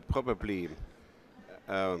also probably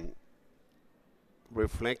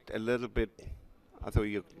reflect a little bit, although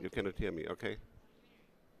you cannot hear me, okay?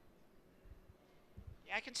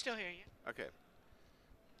 Yeah, I can still hear you. Okay.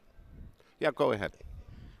 Yeah, go ahead.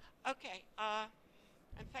 Okay,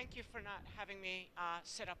 and thank you for not having me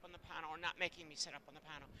sit up on the panel, or not making me sit up on the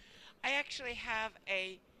panel. I actually have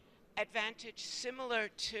a advantage similar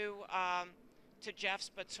to Jeff's,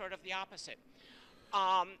 but sort of the opposite,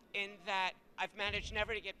 in that I've managed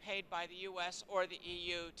never to get paid by the US or the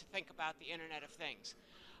EU to think about the Internet of Things.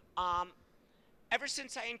 Ever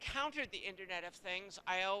since I encountered the Internet of Things,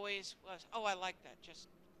 I always was, oh, I like that, just,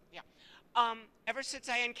 yeah. Ever since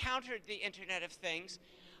I encountered the Internet of Things,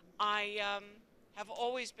 I have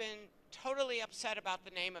always been totally upset about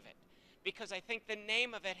the name of it, because I think the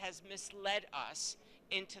name of it has misled us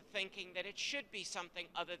into thinking that it should be something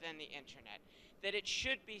other than the Internet, that it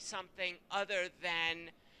should be something other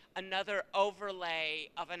than another overlay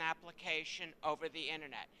of an application over the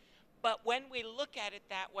Internet. But when we look at it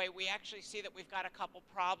that way, we actually see that we've got a couple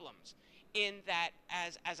problems in that,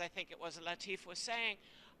 as I think it was Latif was saying,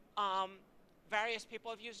 various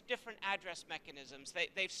people have used different address mechanisms.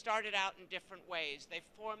 They've started out in different ways. They've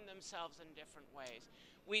formed themselves in different ways.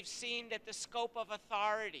 We've seen that the scope of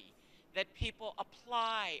authority that people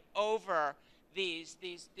apply over these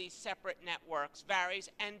separate networks varies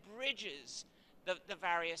and bridges the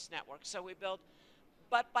various networks. So we build,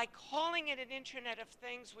 but by calling it an Internet of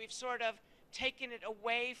Things, we've sort of taken it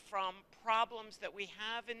away from problems that we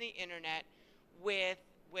have in the Internet with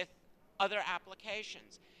other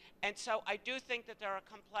applications. And so I do think that there are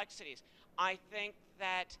complexities. I think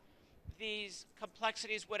that these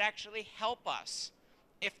complexities would actually help us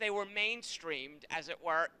if they were mainstreamed, as it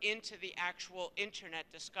were, into the actual internet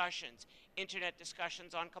discussions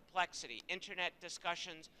on complexity, internet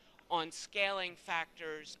discussions on scaling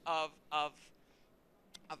factors of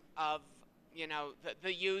you know,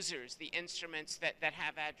 the users, the instruments that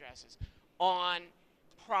have addresses, on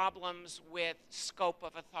problems with scope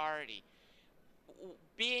of authority.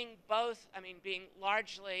 Being both, I mean, being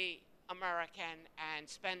largely American and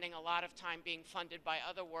spending a lot of time being funded by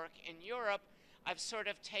other work in Europe, I've sort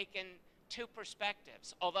of taken two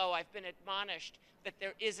perspectives, although I've been admonished that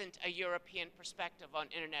there isn't a European perspective on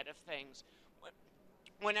Internet of Things.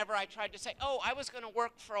 Whenever I tried to say, oh, I was going to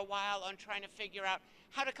work for a while on trying to figure out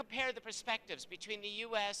how to compare the perspectives between the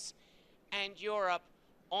US and Europe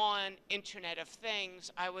on Internet of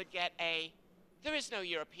Things, I would get a, there is no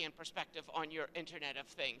European perspective on your Internet of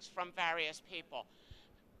Things from various people.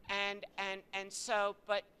 And so,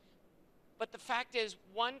 but the fact is,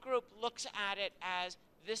 one group looks at it as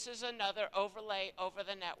this is another overlay over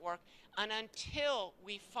the network, and until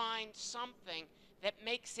we find something that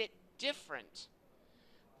makes it different,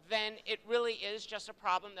 then it really is just a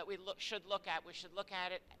problem that we should look at. We should look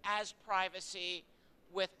at it as privacy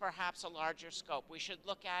with perhaps a larger scope. We should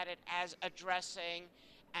look at it as addressing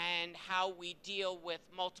and how we deal with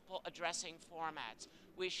multiple addressing formats.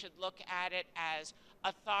 We should look at it as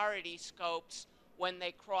authority scopes when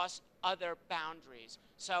they cross other boundaries.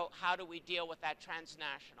 So how do we deal with that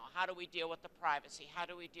transnational? How do we deal with the privacy? How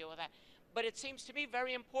do we deal with that? But it seems to me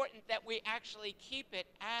very important that we actually keep it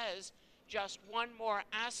as just one more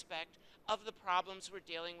aspect of the problems we're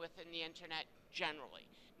dealing with in the internet generally.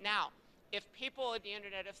 Now, if people in the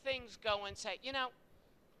Internet of Things go and say, you know,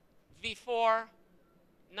 V4,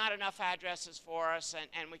 not enough addresses for us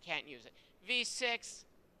and we can't use it. V6,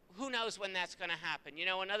 who knows when that's going to happen? You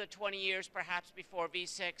know, another 20 years perhaps before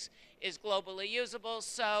V6 is globally usable,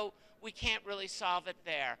 so we can't really solve it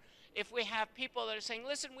there. If we have people that are saying,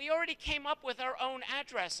 listen, we already came up with our own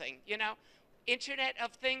addressing, you know, Internet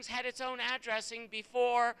of Things had its own addressing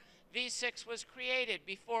before V6 was created,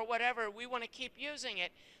 before whatever, we want to keep using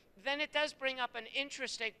it, then it does bring up an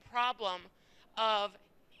interesting problem of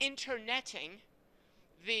interneting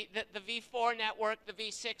the V4 network, the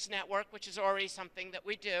V6 network, which is already something that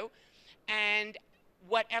we do, and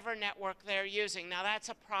whatever network they're using. Now that's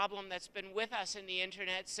a problem that's been with us in the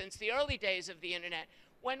internet since the early days of the internet,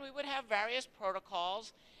 when we would have various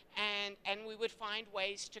protocols and we would find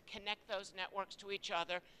ways to connect those networks to each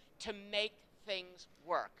other to make things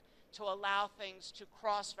work, to allow things to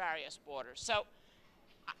cross various borders. So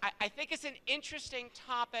I think it's an interesting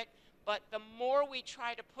topic, but the more we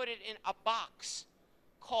try to put it in a box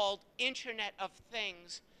called Internet of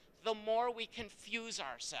Things, the more we confuse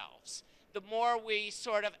ourselves. The more we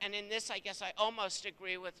sort of, and in this I guess I almost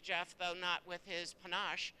agree with Jeff, though not with his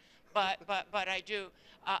panache, but I do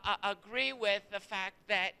agree with the fact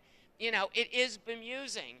that, you know, it is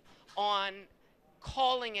bemusing on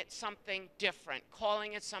calling it something different,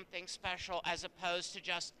 calling it something special, as opposed to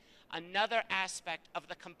just another aspect of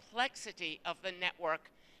the complexity of the network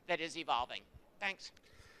that is evolving. Thanks.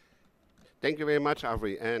 Thank you very much,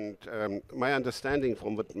 Avery. And my understanding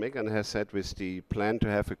from what Megan has said with the plan to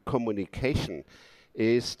have a communication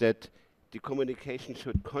is that the communication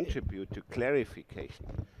should contribute to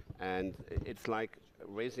clarification. And it's like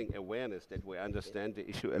raising awareness that we understand the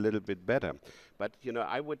issue a little bit better. But, you know,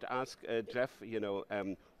 I would ask Jeff, you know,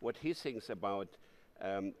 what he thinks about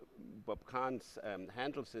Bob Kahn's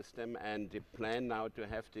handle system and the plan now to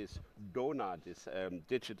have this DONA, this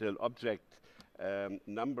digital object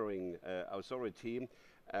numbering authority.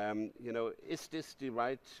 You know, is this the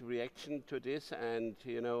right reaction to this? And,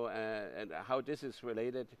 you know, and how this is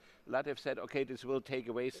related? A lot have said, okay, this will take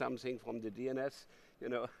away something from the DNS, you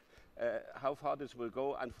know. How far this will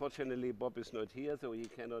go. Unfortunately, Bob is not here, so he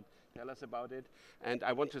cannot tell us about it. And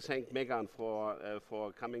I want to thank Megan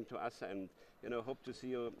for coming to us, and, you know, hope to see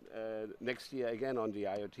you next year again on the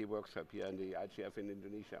IoT workshop here in the IGF in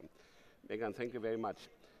Indonesia. Megan, thank you very much.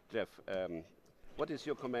 Jeff, what is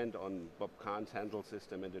your comment on Bob Kahn's handle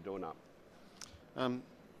system and the DONA?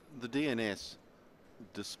 The DNS,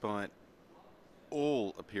 despite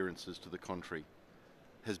all appearances to the contrary,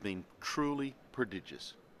 has been truly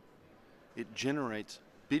prodigious. It generates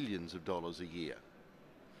billions of dollars a year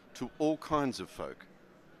to all kinds of folk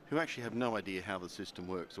who actually have no idea how the system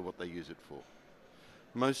works or what they use it for.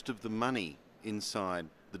 Most of the money inside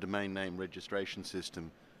the domain name registration system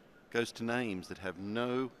goes to names that have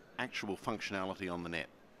no actual functionality on the net.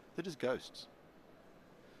 They're just ghosts.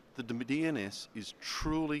 The DNS is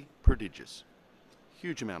truly prodigious.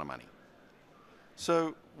 Huge amount of money.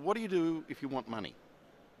 So what do you do if you want money?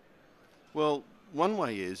 Well, one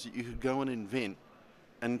way is that you could go and invent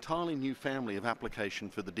an entirely new family of application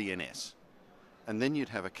for the DNS, and then you'd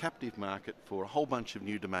have a captive market for a whole bunch of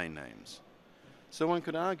new domain names. So one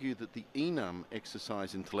could argue that the enum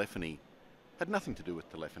exercise in telephony had nothing to do with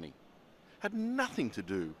telephony, had nothing to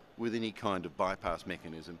do with any kind of bypass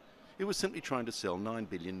mechanism. It was simply trying to sell 9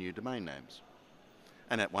 billion new domain names.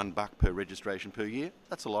 And at $1 per registration per year,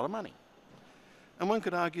 that's a lot of money. And one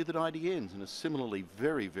could argue that IDNs, in a similarly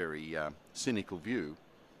very, very cynical view,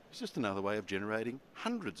 is just another way of generating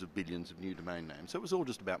hundreds of billions of new domain names. So it was all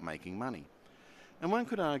just about making money. And one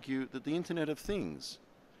could argue that the Internet of Things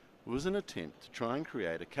was an attempt to try and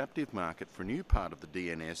create a captive market for a new part of the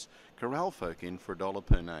DNS, corral folk in for $1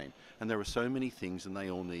 per name. And there are so many things and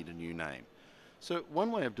they all need a new name. So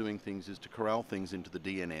one way of doing things is to corral things into the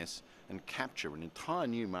DNS and capture an entire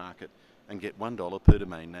new market and get $1 per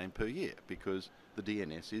domain name per year, because the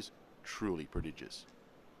DNS is truly prodigious.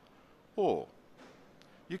 Or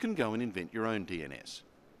you can go and invent your own DNS.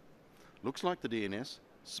 Looks like the DNS,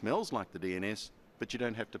 smells like the DNS, but you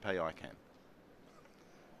don't have to pay ICANN.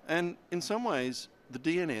 And in some ways, the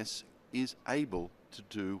DNS is able to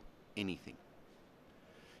do anything.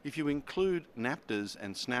 If you include NAPTers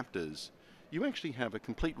and SNAPTers, you actually have a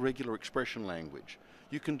complete regular expression language.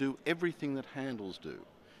 You can do everything that handles do.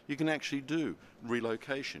 You can actually do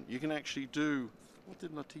relocation. You can actually do, what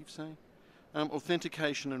did Latif say?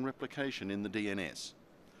 Authentication and replication in the DNS.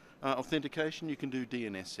 Authentication, you can do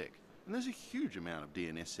DNSSEC. And there's a huge amount of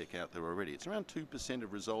DNSSEC out there already. It's around 2%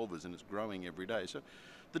 of resolvers and it's growing every day. So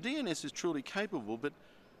the DNS is truly capable, but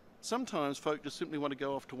sometimes folk just simply want to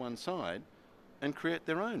go off to one side and create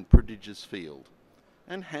their own prodigious field.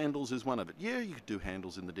 And handles is one of it. Yeah, you could do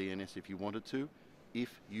handles in the DNS if you wanted to,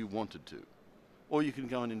 Or you can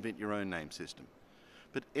go and invent your own name system.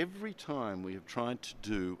 But every time we have tried to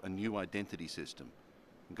do a new identity system,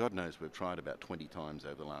 and God knows we've tried about 20 times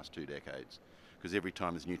over the last 2 decades, because every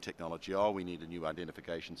time there's new technology, oh, we need a new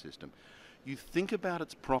identification system. You think about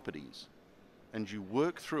its properties, and you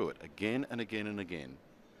work through it again and again and again,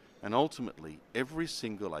 and ultimately every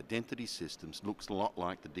single identity system looks a lot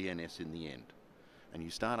like the DNS in the end. And you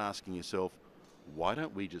start asking yourself, why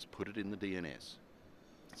don't we just put it in the DNS?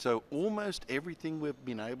 So almost everything we've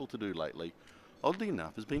been able to do lately, oddly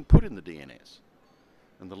enough, has been put in the DNS.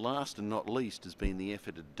 And the last and not least has been the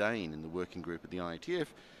effort of Dane in the working group at the IETF,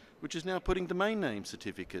 which is now putting domain name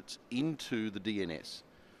certificates into the DNS.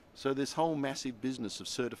 So this whole massive business of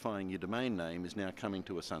certifying your domain name is now coming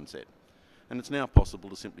to a sunset. And it's now possible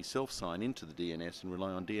to simply self-sign into the DNS and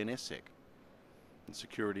rely on DNSSEC and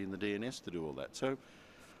security in the DNS to do all that. So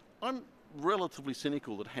I'm relatively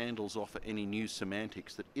cynical that handles offer any new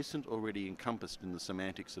semantics that isn't already encompassed in the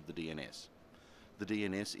semantics of the DNS. The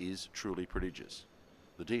DNS is truly prodigious.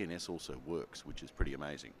 The DNS also works, which is pretty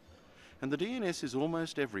amazing. And the DNS is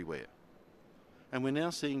almost everywhere. And we're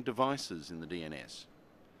now seeing devices in the DNS.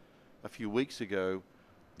 A few weeks ago,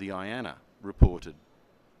 the IANA reported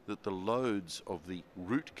that the loads of the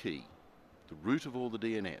root key, the root of all the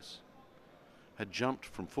DNS, had jumped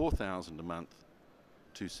from 4,000 a month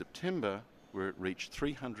to September, where it reached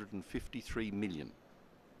 353 million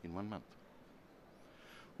in 1 month.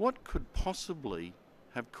 What could possibly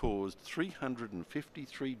have caused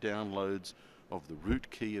 353 downloads of the root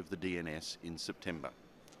key of the DNS in September?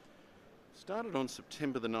 Started on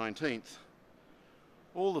September the 19th.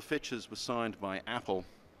 All the fetches were signed by Apple,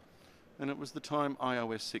 and it was the time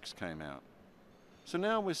iOS 6 came out. So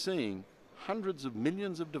now we're seeing hundreds of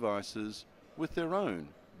millions of devices with their own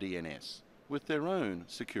DNS, with their own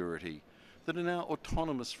security, that are now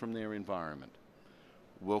autonomous from their environment.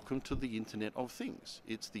 Welcome to the Internet of Things.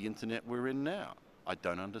 It's the Internet we're in now. I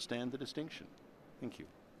don't understand the distinction. Thank you.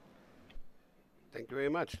 Thank you very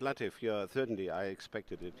much. Latif, certainly I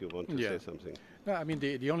expected that you want to say something. No, I mean,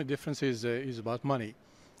 the only difference is about money.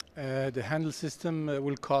 The handle system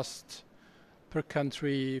will cost per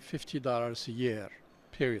country $50 a year,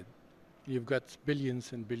 period. You've got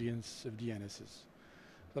billions and billions of DNSs.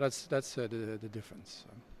 So that's the difference.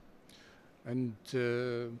 And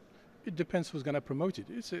it depends who's going to promote it.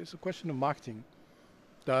 It's a question of marketing.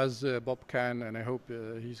 Does Bob Kahn, and I hope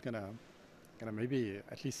he's going to maybe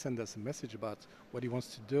at least send us a message about what he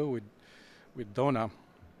wants to do with DONA,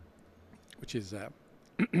 which is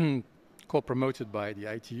co-promoted by the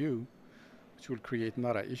ITU, which will create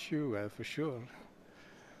another issue for sure.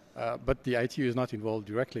 But the ITU is not involved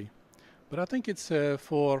directly. But I think it's I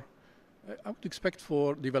would expect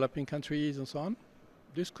for developing countries and so on.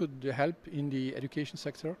 This could help in the education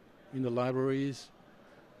sector, in the libraries,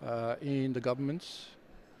 in the governments,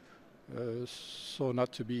 so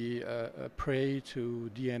not to be a prey to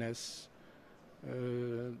DNS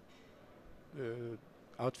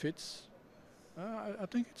outfits. I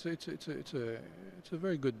think it's a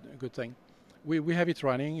very good thing. We have it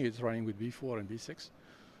running. It's running with V4 and V6.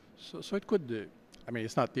 So it could. I mean,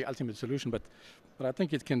 it's not the ultimate solution, but I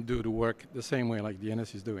think it can do the work the same way like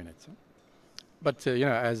DNS is doing it. So. But you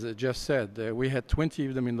know, as Jeff said, we had 20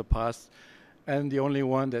 of them in the past, and the only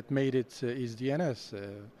one that made it is DNS,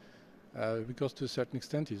 because to a certain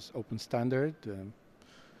extent it's open standard.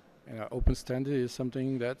 You know, open standard is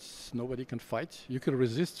something that nobody can fight. You can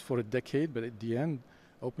resist for a decade, but at the end,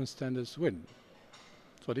 open standards win.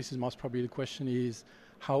 So this is most probably the question is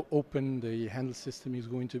how open the handle system is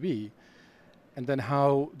going to be, and then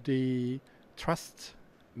how the trust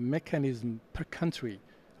mechanism per country,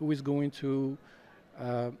 who is going to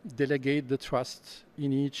delegate the trust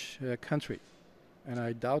in each country. And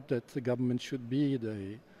I doubt that the government should be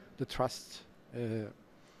the trust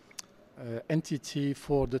entity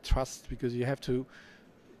for the trust, because you have to,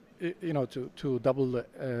 you know, to double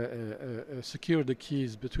secure the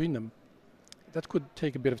keys between them. That could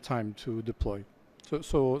take a bit of time to deploy.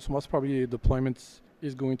 So most probably deployment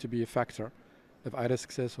is going to be a factor of either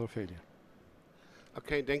success or failure.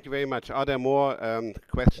 Okay, thank you very much. Are there more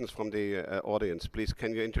questions from the audience? Please,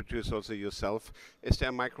 can you introduce also yourself? Is there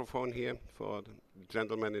a microphone here for the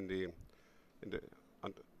gentleman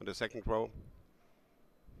on the second row?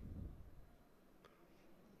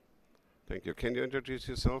 Thank you. Can you introduce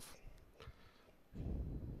yourself?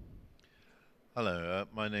 Hello,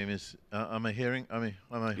 my name is. Am I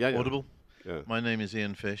Yeah, audible? Yeah. My name is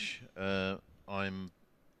Ian Fish. I'm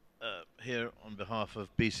here on behalf of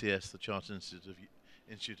BCS, the Chartered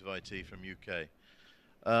Institute of IT from UK.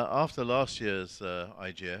 After last year's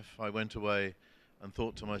IGF, I went away and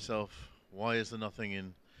thought to myself, why is there nothing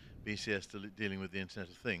in BCS dealing with the Internet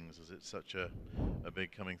of Things, as it's such a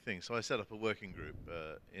big coming thing? So I set up a working group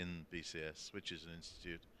in BCS, which is an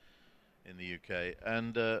institute in the UK,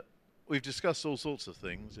 and we've discussed all sorts of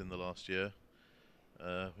things in the last year.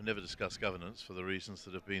 We never discussed governance for the reasons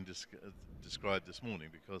that have been described this morning,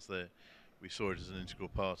 because we saw it as an integral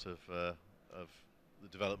part of the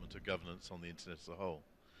development of governance on the Internet as a whole.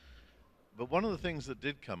 But one of the things that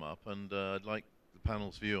did come up, and I'd like the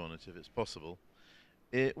panel's view on it if it's possible,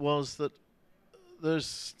 it was that there's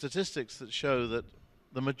statistics that show that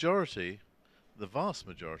the majority, the vast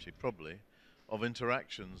majority probably, of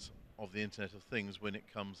interactions of the Internet of Things when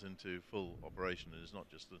it comes into full operation, and it's not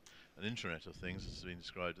just an Internet of Things as has been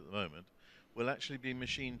described at the moment, will actually be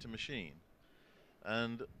machine to machine.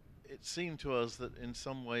 And it seemed to us that in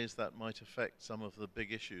some ways that might affect some of the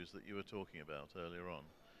big issues that you were talking about earlier on.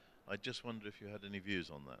 I just wondered if you had any views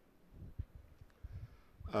on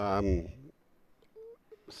that.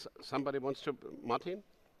 Somebody wants to, Martin?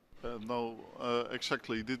 No,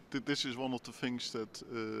 exactly. This is one of the things that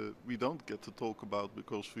we don't get to talk about,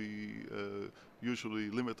 because we usually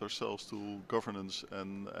limit ourselves to governance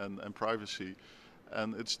and privacy.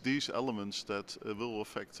 And it's these elements that will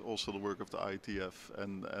affect also the work of the IETF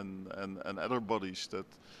and other bodies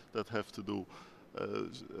that have to do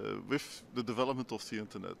with the development of the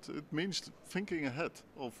internet. It means thinking ahead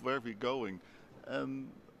of where we're going. And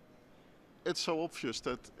it's so obvious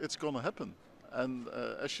that it's going to happen. And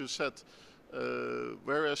as you said,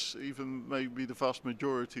 whereas even maybe the vast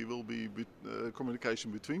majority will be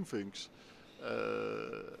communication between things,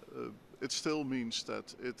 it still means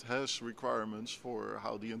that it has requirements for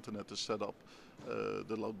how the internet is set up,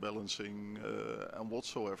 the load balancing and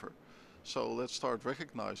whatsoever. So let's start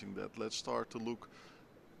recognizing that. Let's start to look,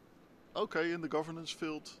 okay, in the governance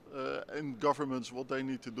field, in governments, what they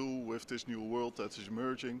need to do with this new world that is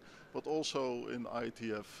emerging, but also in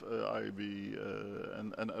IETF, IAB,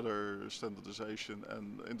 and other standardization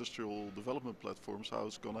and industrial development platforms, how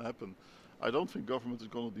it's going to happen. I don't think government is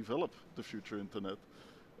going to develop the future internet.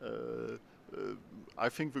 I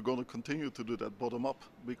think we're going to continue to do that bottom up,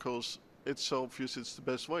 because it's so obvious it's the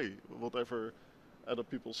best way, whatever other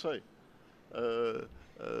people say.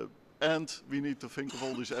 And we need to think of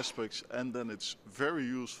all these aspects, and then it's very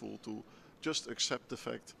useful to just accept the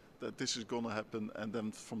fact that this is going to happen, and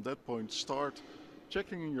then from that point start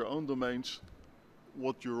checking in your own domains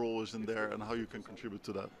what your role is in there and how you can contribute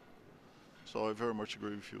to that. So I very much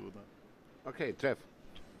agree with you with that. Okay, Jeff.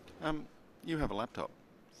 You have a laptop.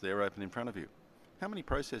 It's there open in front of you. How many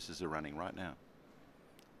processes are running right now?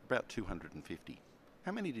 About 250.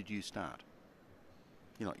 How many did you start?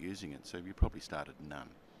 You're not using it, so you probably started none.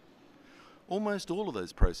 Almost all of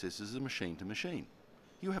those processes are machine to machine.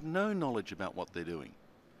 You have no knowledge about what they're doing.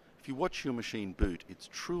 If you watch your machine boot, it's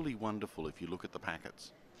truly wonderful if you look at the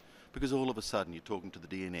packets. Because all of a sudden you're talking to the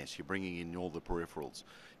DNS, you're bringing in all the peripherals.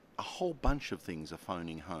 A whole bunch of things are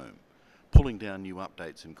phoning home, pulling down new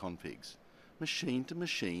updates and configs. Machine to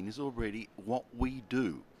machine is already what we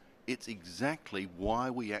do. It's exactly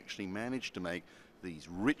why we actually managed to make these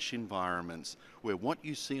rich environments where what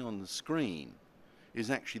you see on the screen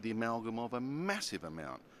is actually the amalgam of a massive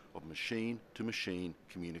amount of machine to machine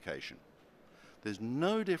communication. There's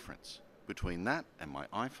no difference between that and my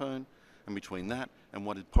iPhone, and between that and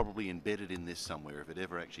what is probably embedded in this somewhere if it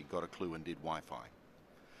ever actually got a clue and did Wi-Fi.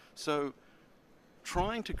 So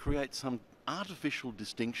trying to create some artificial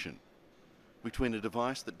distinction between a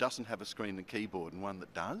device that doesn't have a screen and keyboard and one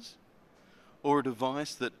that does, or a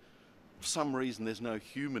device that for some reason there's no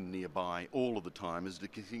human nearby all of the time, is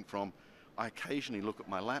distinct from I occasionally look at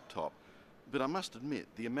my laptop, but I must admit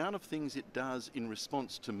the amount of things it does in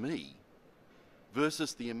response to me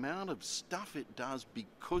versus the amount of stuff it does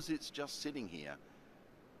because it's just sitting here,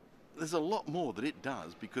 there's a lot more that it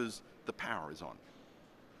does because the power is on.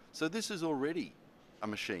 So this is already a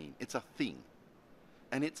machine, it's a thing,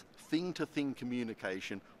 and it's thing-to-thing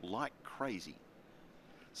communication like crazy.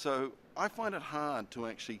 So I find it hard to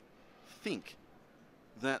actually think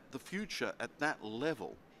that the future at that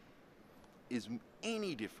level is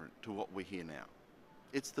any different to what we hear now.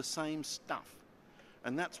 It's the same stuff.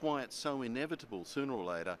 And that's why it's so inevitable sooner or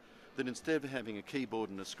later that instead of having a keyboard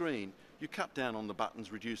and a screen, you cut down on the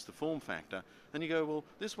buttons, reduce the form factor, and you go, well,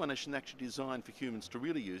 this one isn't actually designed for humans to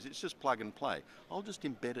really use. It's just plug and play. I'll just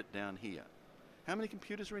embed it down here. How many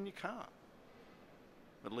computers are in your car?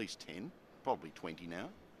 At least 10, probably 20 now.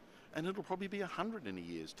 And it'll probably be 100 in a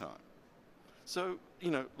year's time. So, you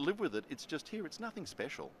know, live with it. It's just here. It's nothing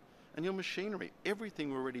special. And your machinery,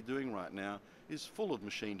 everything we're already doing right now is full of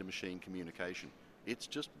machine-to-machine communication. It's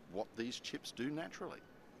just what these chips do naturally.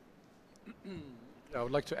 I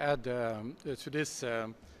would like to add to this,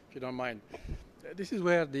 if you don't mind. This is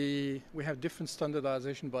where we have different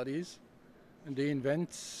standardization bodies, and they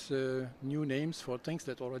invent new names for things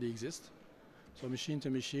that already exist. So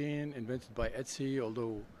machine-to-machine, invented by ETSI,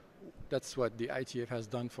 although that's what the ITF has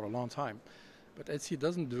done for a long time. But ETSI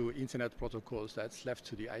doesn't do internet protocols, that's left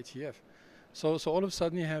to the ITF. So all of a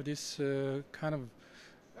sudden you have this kind of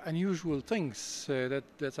unusual things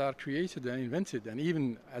that are created and invented. And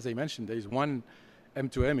even, as I mentioned, there is one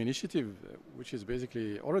M2M initiative, which is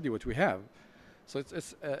basically already what we have. So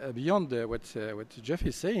it's beyond what Jeff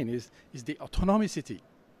is saying is the autonomicity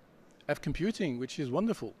of computing, which is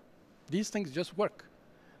wonderful. These things just work.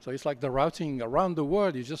 So it's like the routing around the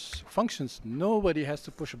world, it just functions. Nobody has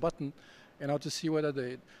to push a button in order to see whether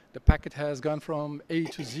the packet has gone from A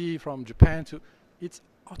to Z, from Japan to... It's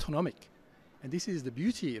autonomic. And this is the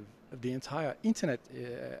beauty of the entire internet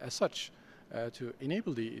as such, to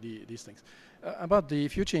enable these things. About the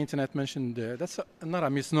future internet mentioned, that's not a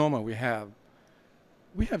misnomer we have.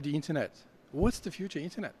 We have the internet. What's the future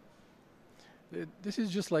internet? This is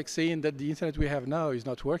just like saying that the internet we have now is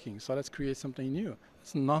not working, so let's create something new.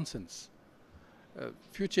 It's nonsense.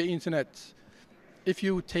 Future internet, if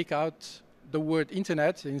you take out the word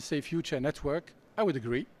internet and say future network, I would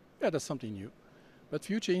agree. Yeah, that's something new. But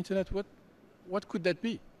future internet, what could that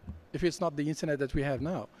be? If it's not the internet that we have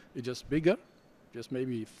now, it's just bigger, just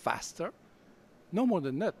maybe faster. No more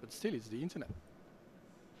than that, but still it's the internet.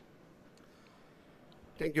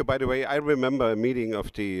 Thank you. By the way, I remember a meeting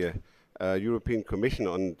of the European Commission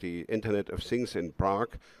on the Internet of Things in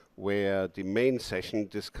Prague, where the main session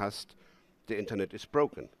discussed the internet is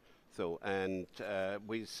broken. So, and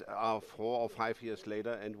we are 4 or 5 years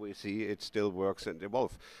later, and we see it still works and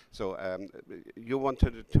evolve. So, you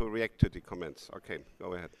wanted to react to the comments. Okay,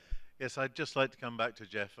 go ahead. Yes, I'd just like to come back to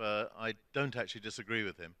Jeff. I don't actually disagree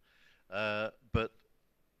with him, but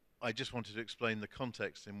I just wanted to explain the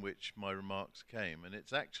context in which my remarks came. And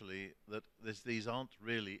it's actually that these aren't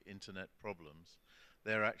really internet problems.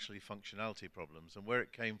 They're actually functionality problems. And where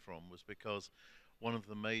it came from was because one of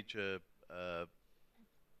the major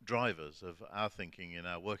drivers of our thinking in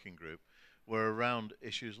our working group were around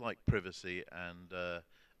issues like privacy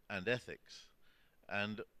and ethics.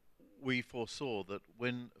 And we foresaw that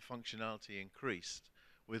when functionality increased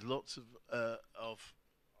with lots of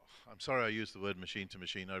I'm sorry I used the word machine to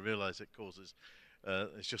machine. I realize it causes,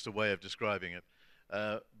 it's just a way of describing it.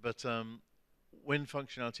 But when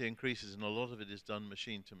functionality increases, and a lot of it is done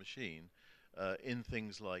machine to machine, in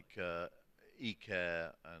things like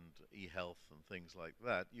e-care and e-health and things like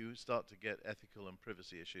that, you start to get ethical and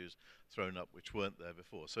privacy issues thrown up which weren't there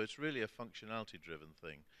before. So it's really a functionality-driven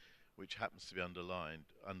thing, which happens to be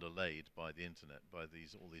underlaid by the internet, by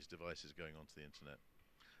all these devices going onto the internet.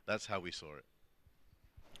 That's how we saw it.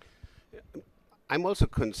 I'm also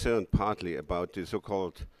concerned partly about the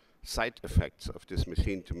so-called side effects of this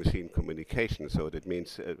machine-to-machine communication. So that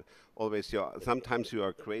means always sometimes you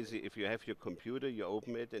are crazy if you have your computer, you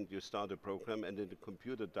open it and you start a program, and then the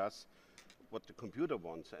computer does what the computer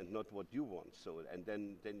wants and not what you want. So and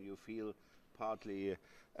then you feel partly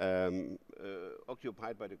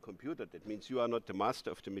occupied by the computer. That means you are not the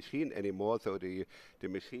master of the machine anymore. So the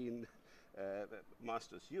machine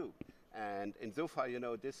masters you. And insofar, you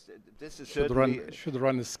know, this is certainly should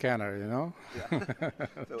run a scanner, you know. Yeah.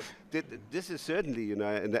 So this is certainly, you know,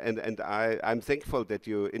 and I'm thankful that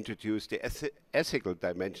you introduced the ethical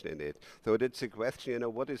dimension in it. So that's a question, you know,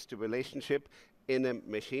 what is the relationship in a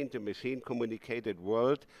machine-to-machine communicated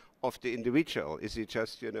world of the individual? Is he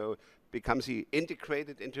just, you know, becomes he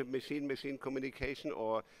integrated into machine-machine communication,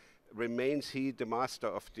 or remains he the master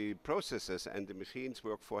of the processes and the machines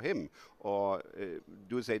work for him, or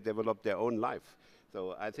do they develop their own life?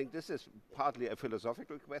 So I think this is partly a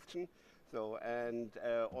philosophical question, so and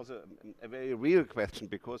also a very real question,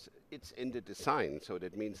 because it's in the design. So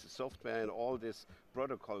that means the software and all these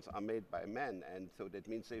protocols are made by men, and so that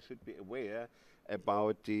means they should be aware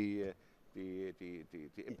about the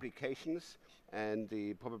implications and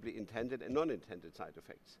the probably intended and non-intended side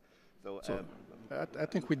effects. So, I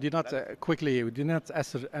think we did not we did not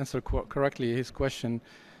answer correctly his question.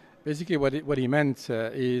 Basically, what he meant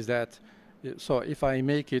is that, so if I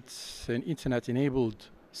make it an internet-enabled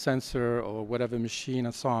sensor or whatever machine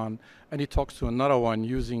and so on, and it talks to another one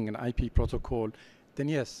using an IP protocol, then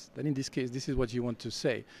yes, then in this case, this is what you want to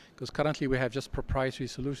say. Because currently we have just proprietary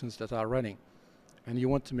solutions that are running, and you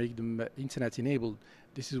want to make them internet-enabled.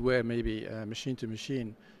 This is where maybe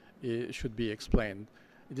machine-to-machine should be explained.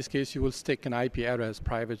 In this case, you will stick an IP address,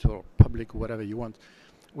 private or public, whatever you want.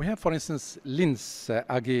 We have, for instance, Linz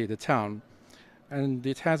AG, the town, and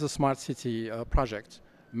it has a smart city project,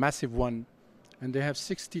 massive one, and they have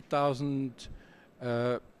 60,000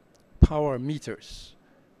 power meters,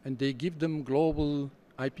 and they give them global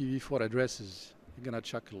IPv4 addresses. You're gonna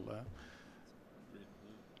chuckle.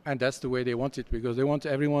 And that's the way they want it, because they want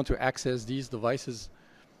everyone to access these devices.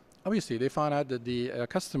 Obviously, they found out that the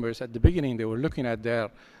customers at the beginning, they were looking at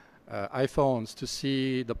their iPhones to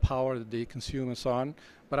see the power that they consume and so on.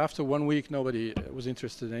 But after 1 week, nobody was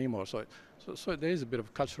interested anymore. So there is a bit of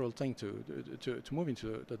a cultural thing to move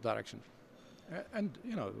into that direction. And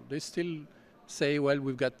you know, they still say, well,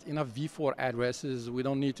 we've got enough V4 addresses. We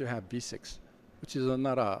don't need to have V6, which is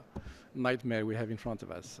another nightmare we have in front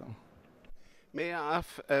of us. So. May I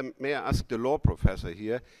ask the law professor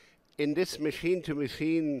here? In this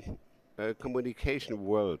machine-to-machine communication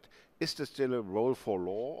world, is there still a role for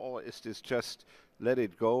law, or is this just let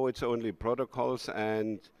it go? It's only protocols,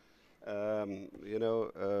 and you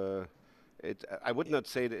know, I would not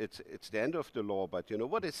say that it's the end of the law, but you know,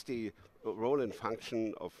 what is the role and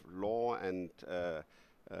function of law and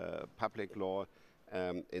public law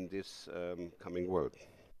in this coming world?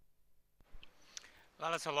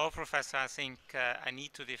 Well, as a law professor, I think I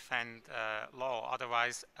need to defend law.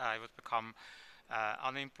 Otherwise, I would become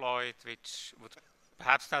unemployed, which would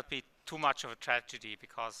perhaps not be too much of a tragedy,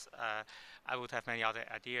 because I would have many other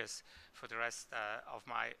ideas for the rest of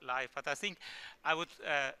my life. But I think I would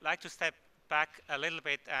like to step back a little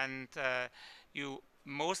bit, and you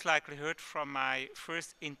most likely heard from my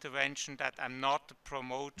first intervention that I'm not a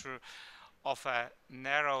promoter of a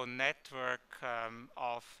narrow network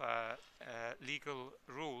of legal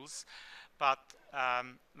rules. But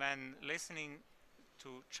when listening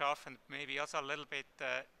to Geoff, and maybe also a little bit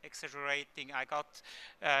exaggerating, I got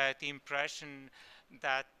the impression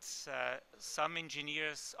that some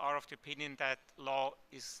engineers are of the opinion that law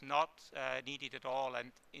is not needed at all.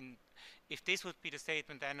 And if this would be the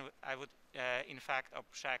statement, then I would in fact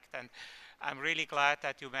object. And I'm really glad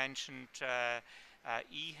that you mentioned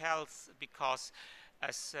e-health, because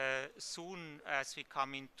as soon as we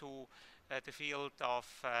come into the field of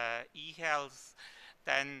e-health,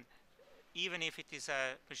 then even if it is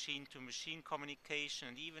a machine-to-machine communication,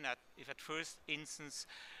 and even if at first instance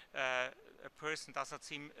a person does not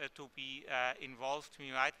seem to be involved,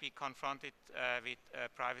 we might be confronted with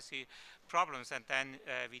privacy problems, and then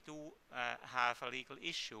we do have a legal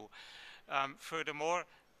issue. Furthermore,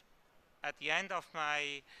 at the end of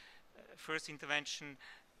my first intervention,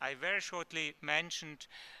 I very shortly mentioned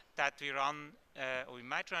that we run, or we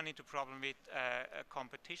might run into a problem with a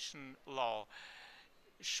competition law.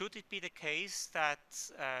 Should it be the case that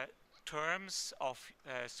terms of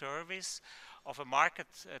service of a market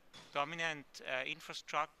dominant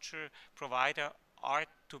infrastructure provider are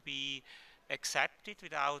to be accepted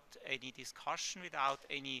without any discussion, without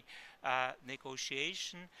any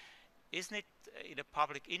negotiation? isn't it in the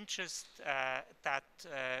public interest that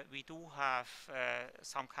we do have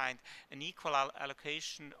some kind an equal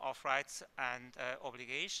allocation of rights and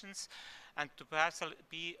obligations? And to perhaps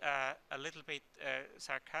be a little bit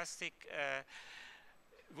sarcastic,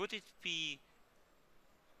 would it be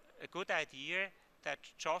a good idea that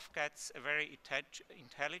Geoff gets a very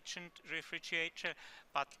intelligent refrigerator,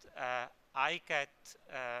 but I get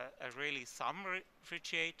a really dumb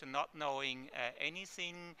refrigerator, not knowing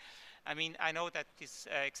anything? I mean, I know that this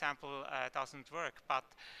example doesn't work, but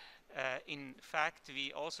in fact,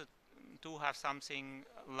 we also do have something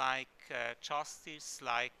like justice,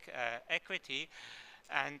 like equity.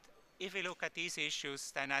 And if we look at these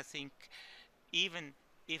issues, then I think even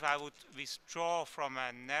if I would withdraw from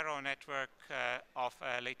a narrow network of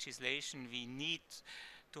legislation, we need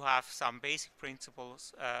to have some basic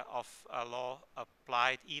principles of law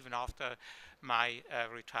applied even after my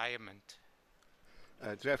retirement.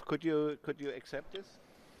 Jeff, could you accept this?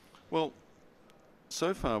 Well,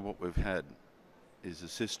 so far what we've had is a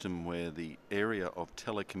system where the area of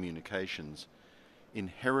telecommunications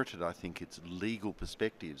inherited, I think, its legal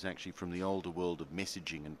perspectives actually from the older world of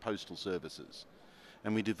messaging and postal services.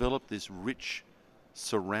 And we developed this rich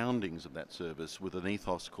surroundings of that service with an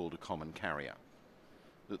ethos called a common carrier.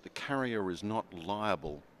 That the carrier is not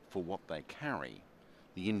liable for what they carry.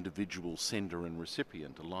 The individual sender and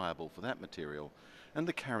recipient are liable for that material, and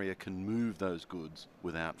the carrier can move those goods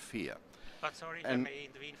without fear. But sorry if I may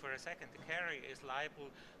intervene for a second. The carrier is liable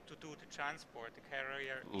to do the transport. The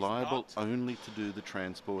carrier is liable not only to do the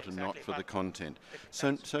transport and not for the content.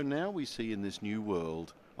 So now we see in this new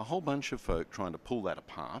world a whole bunch of folk trying to pull that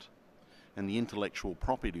apart, and the intellectual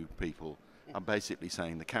property people are basically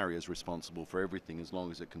saying the carrier is responsible for everything as long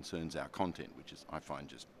as it concerns our content, which is, I find,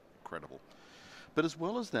 just incredible. But as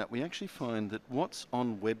well as that, we actually find that what's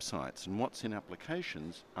on websites and what's in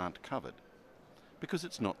applications aren't covered because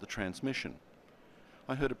it's not the transmission.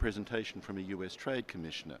 I heard a presentation from a US Trade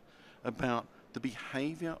Commissioner about the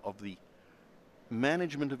behavior of the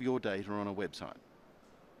management of your data on a website.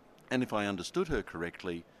 And if I understood her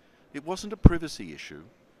correctly, it wasn't a privacy issue.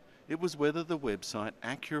 It was whether the website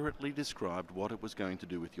accurately described what it was going to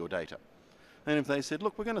do with your data. And if they said,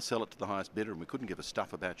 look, we're going to sell it to the highest bidder and we couldn't give a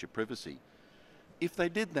stuff about your privacy, if they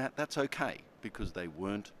did that, that's okay, because they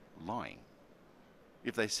weren't lying.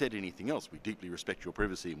 If they said anything else, we deeply respect your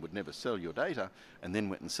privacy and would never sell your data, and then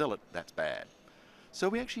went and sell it, that's bad. So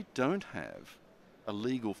we actually don't have a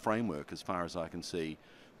legal framework, as far as I can see,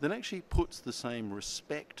 that actually puts the same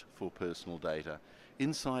respect for personal data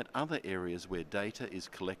inside other areas where data is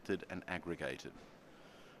collected and aggregated.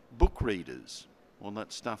 Book readers, all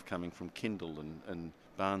that stuff coming from Kindle and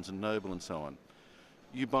Barnes and Noble and so on.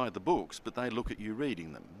 You buy the books, but they look at you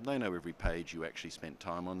reading them. They know every page you actually spent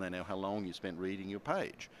time on. They know how long you spent reading your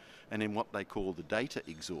page. And in what they call the data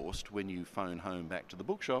exhaust, when you phone home back to the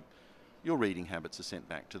bookshop, your reading habits are sent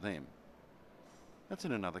back to them. That's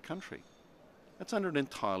in another country. That's under an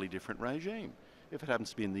entirely different regime. If it happens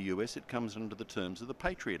to be in the US, it comes under the terms of the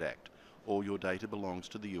Patriot Act. All your data belongs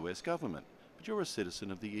to the US government. But you're a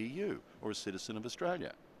citizen of the EU or a citizen of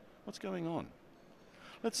Australia. What's going on?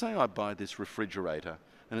 Let's say I buy this refrigerator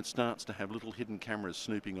and it starts to have little hidden cameras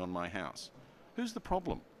snooping on my house. Who's the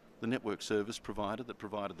problem? The network service provider that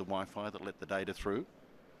provided the Wi-Fi that let the data through?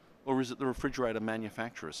 Or is it the refrigerator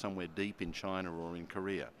manufacturer somewhere deep in China or in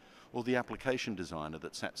Korea? Or the application designer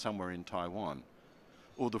that sat somewhere in Taiwan?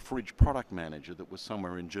 Or the fridge product manager that was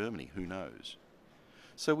somewhere in Germany? Who knows?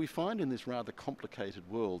 So we find in this rather complicated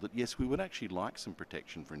world that yes, we would actually like some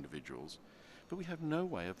protection for individuals, but we have no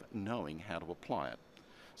way of knowing how to apply it.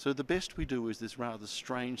 So the best we do is this rather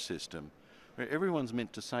strange system where everyone's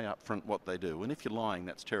meant to say up front what they do, and if you're lying,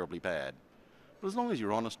 that's terribly bad. But as long as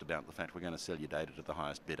you're honest about the fact we're going to sell your data to the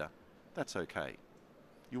highest bidder, that's okay.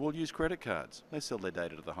 You all use credit cards, they sell their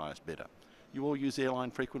data to the highest bidder. You all use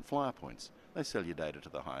airline frequent flyer points, they sell your data to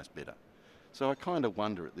the highest bidder. So I kind of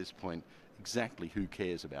wonder at this point exactly who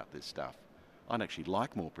cares about this stuff. I'd actually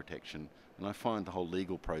like more protection, and I find the whole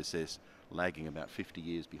legal process lagging about 50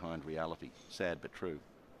 years behind reality. Sad but true.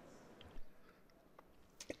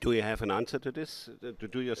 Do you have an answer to this? To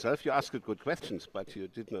do yourself? You asked good questions, but you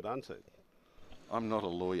did not answer it. I'm not a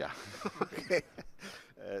lawyer. Okay.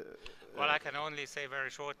 Well, I can only say very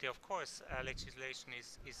shortly, of course, legislation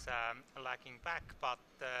is lagging back, but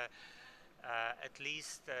at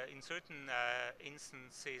least in certain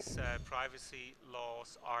instances, privacy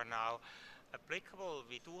laws are now applicable.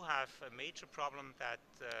 We do have a major problem that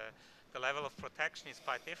the level of protection is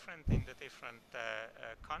quite different in the different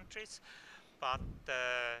countries, but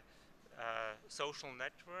social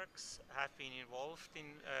networks have been involved in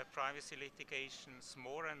privacy litigations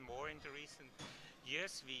more and more in the recent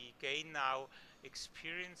years. We gain now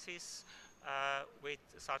experiences with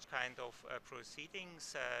such kind of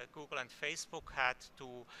proceedings. Google and Facebook had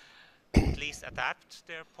to at least adapt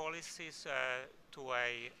their policies to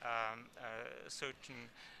a certain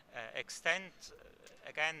extent.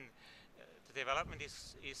 Again, the development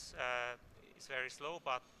is very slow,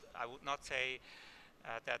 but I would not say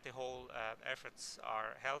that the whole efforts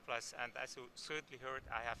are helpless. And as you certainly heard,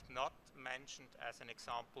 I have not mentioned as an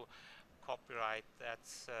example copyright.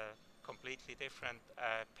 That's a completely different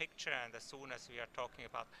picture. And as soon as we are talking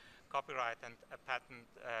about copyright and patent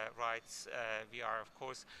rights, we are of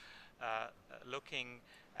course looking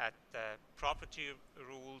at property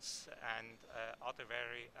rules and other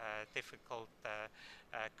very difficult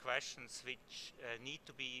questions which need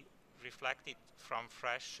to be reflected from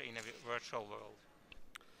fresh in a virtual world.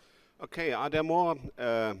 Okay, are there more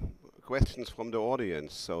questions from the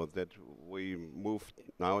audience so that we move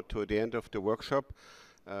now to the end of the workshop?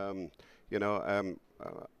 You know,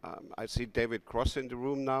 I see David Cross in the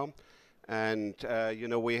room now. And you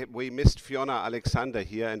know, we missed Fiona Alexander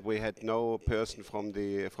here, and we had no person from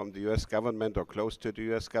the U.S. government or close to the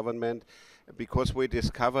U.S. government, because we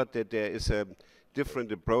discovered that there is a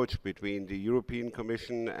different approach between the European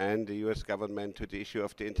Commission and the US government to the issue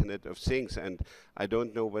of the Internet of Things. And I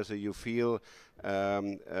don't know whether you feel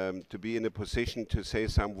to be in a position to say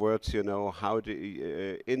some words, you know, how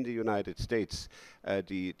in the United States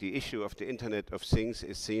the issue of the Internet of Things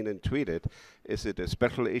is seen and treated. Is it a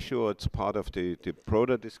special issue, or it's part of the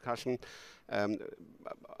broader discussion?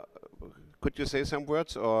 Could you say some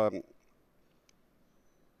words, or?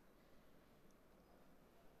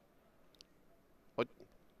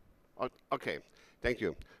 Okay, thank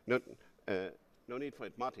you. No need for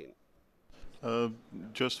it. Martin.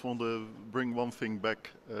 Just want to bring one thing back,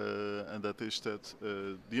 and that is that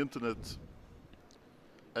the Internet,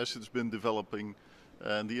 as it's been developing,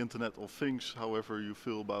 and the Internet of Things, however you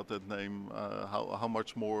feel about that name, how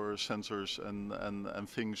much more sensors and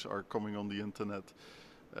things are coming on the Internet.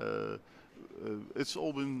 It's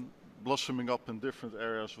all been blossoming up in different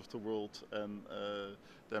areas of the world, and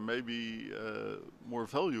there may be more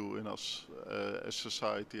value in us as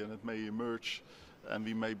society, and it may emerge, and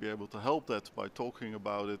we may be able to help that by talking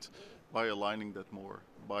about it, by aligning that more,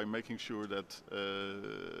 by making sure that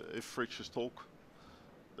if fridges talk,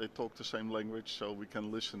 they talk the same language, so we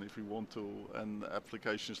can listen if we want to, and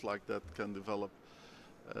applications like that can develop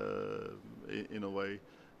in a way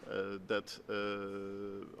that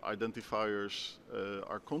identifiers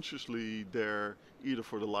are consciously there either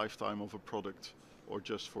for the lifetime of a product or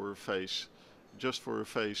just for a phase. Just for a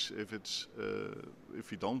phase if it's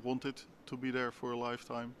if you don't want it to be there for a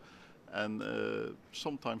lifetime, and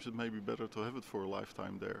sometimes it may be better to have it for a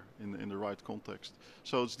lifetime there in the right context.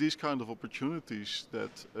 So it's these kind of opportunities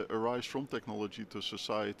that arise from technology to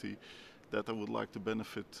society that I would like to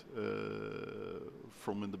benefit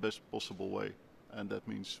from in the best possible way. And that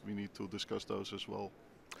means we need to discuss those as well.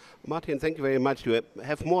 Martin, thank you very much. You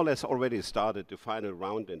have more or less already started the final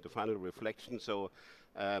round and the final reflection. So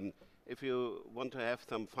if you want to have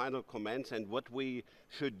some final comments and what we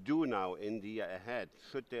should do now in the year ahead,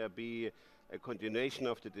 should there be a continuation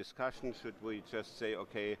of the discussion? Should we just say,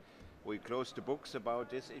 okay, we close the books about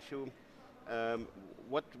this issue?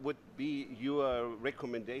 What would be your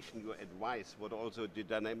recommendation, your advice, what also the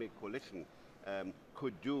dynamic coalition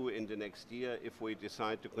could do in the next year if we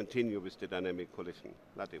decide to continue with the dynamic coalition?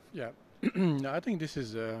 Latif. Yeah, I think this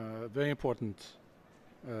is a very important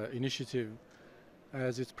initiative,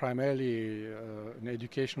 as it's primarily an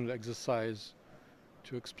educational exercise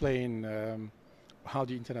to explain how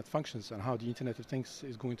the Internet functions and how the Internet of Things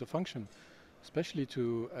is going to function, especially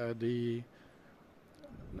to the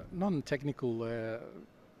non-technical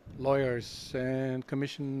lawyers and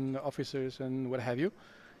commission officers and what have you.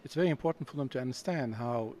 It's very important for them to understand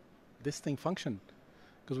how this thing functions,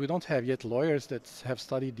 because we don't have yet lawyers that have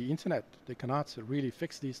studied the Internet. They cannot really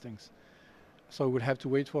fix these things. So we'll have to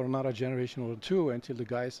wait for another generation or two until the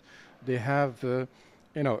guys, they have, you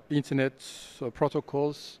know, Internet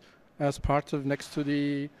protocols as part of next to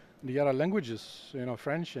the other languages, you know,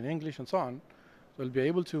 French and English and so on. So they'll be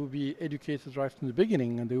able to be educated right from the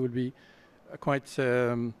beginning, and they will be quite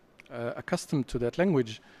accustomed to that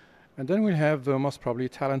language. And then we'll have most probably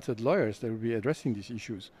talented lawyers that will be addressing these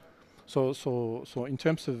issues. So in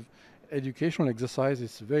terms of educational exercise,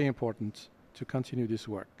 it's very important to continue this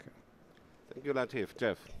work. Thank you, Latif.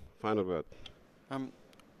 Jeff, final word.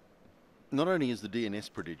 Not only is the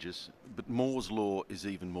DNS prodigious, but Moore's law is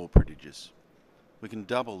even more prodigious. We can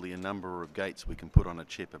double the number of gates we can put on a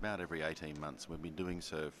chip about every 18 months. We've been doing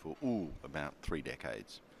so for, about 3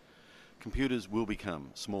 decades. Computers will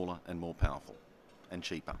become smaller and more powerful and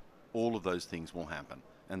cheaper. All of those things will happen,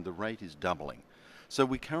 and the rate is doubling. So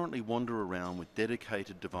we currently wander around with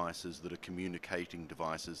dedicated devices that are communicating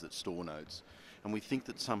devices that store notes, and we think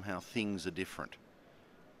that somehow things are different.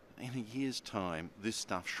 In a year's time, this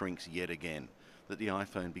stuff shrinks yet again, that the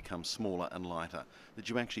iPhone becomes smaller and lighter, that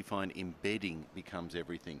you actually find embedding becomes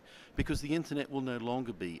everything, because the internet will no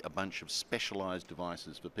longer be a bunch of specialized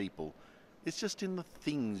devices for people. It's just in the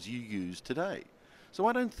things you use today. So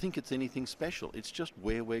I don't think it's anything special. It's just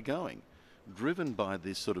where we're going, driven by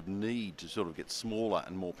this sort of need to sort of get smaller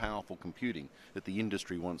and more powerful computing that the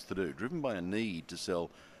industry wants to do, driven by a need to sell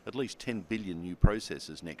at least 10 billion new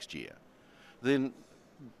processors next year. Then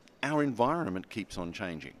our environment keeps on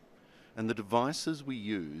changing, and the devices we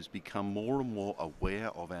use become more and more aware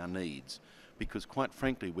of our needs, because quite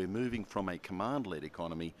frankly we're moving from a command-led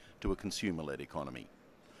economy to a consumer-led economy.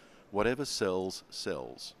 Whatever sells,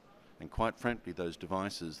 sells. And quite frankly, those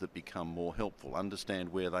devices that become more helpful,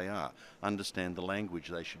 understand where they are, understand the language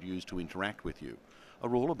they should use to interact with you,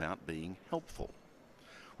 are all about being helpful.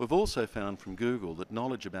 We've also found from Google that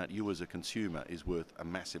knowledge about you as a consumer is worth a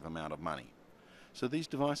massive amount of money. So these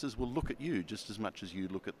devices will look at you just as much as you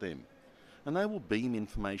look at them. And they will beam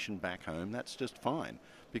information back home. That's just fine,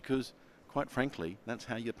 because quite frankly, that's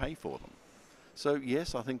how you pay for them. So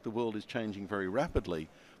yes, I think the world is changing very rapidly,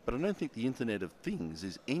 but I don't think the Internet of Things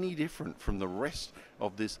is any different from the rest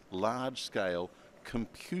of this large-scale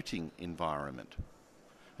computing environment.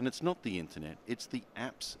 And it's not the Internet, it's the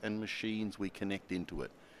apps and machines we connect into it.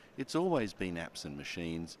 It's always been apps and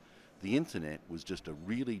machines. The Internet was just a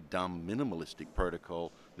really dumb, minimalistic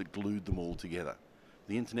protocol that glued them all together.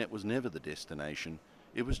 The Internet was never the destination,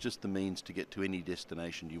 it was just the means to get to any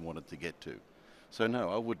destination you wanted to get to. So no,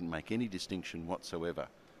 I wouldn't make any distinction whatsoever.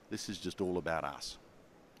 This is just all about us.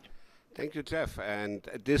 Thank you, Jeff. And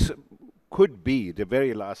this could be the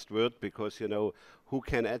very last word, because, you know, who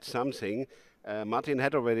can add something? Martin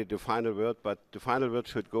had already the final word, but the final word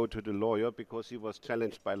should go to the lawyer, because he was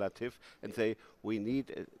challenged by Latif and say, we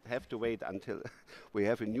have to wait until we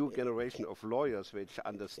have a new generation of lawyers which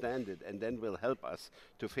understand it and then will help us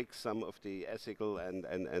to fix some of the ethical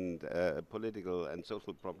and political and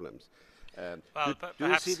social problems. Well, do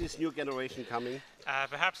you see this new generation coming?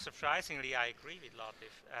 Perhaps surprisingly, I agree with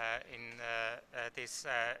Latif in this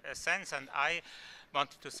sense, and I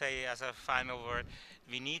wanted to say as a final word,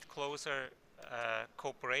 we need closer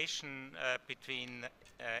cooperation between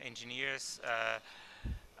engineers,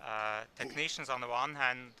 technicians on the one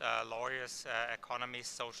hand, lawyers,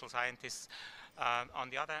 economists, social scientists on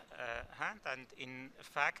the other hand, and in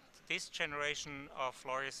fact this generation of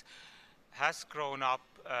lawyers has grown up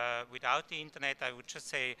without the internet. I would just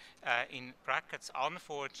say in brackets,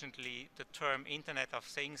 unfortunately, the term Internet of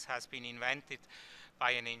Things has been invented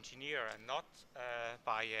by an engineer and not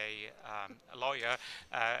by a lawyer,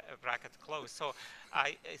 bracket closed. So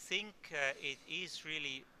I think it is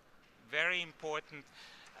really very important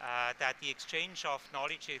that the exchange of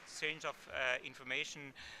knowledge, exchange of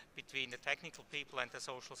information between the technical people and the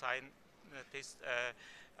social scientists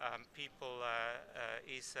people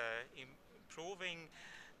is improving,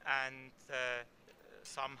 and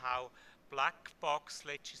somehow black box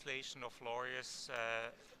legislation of lawyers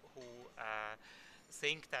who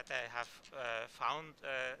think that they have found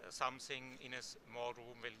something in a small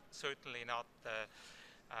room will certainly not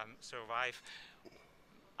survive.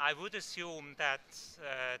 I would assume that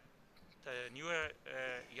the newer,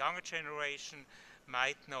 younger generation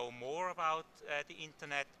might know more about the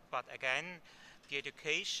internet, but again, the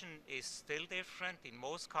education is still different. In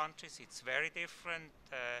most countries, it's very different.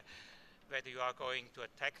 Whether you are going to a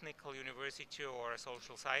technical university or a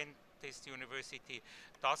social scientist university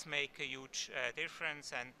does make a huge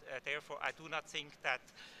difference, and therefore I do not think that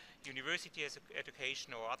university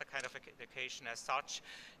education or other kind of education as such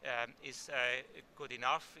is good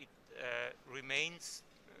enough. It remains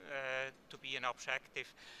to be an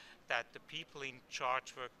objective that the people in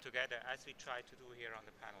charge work together, as we try to do here on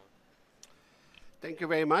the panel. Thank you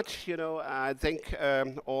very much. You know, I thank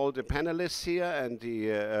all the panelists here, and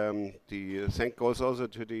the thank goes also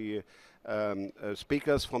to the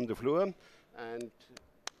speakers from the floor, and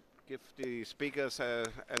give the speakers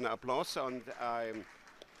an applause. And I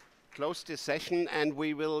close this session, and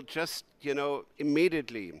we will just, you know,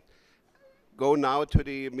 immediately go now to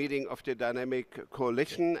the meeting of the Dynamic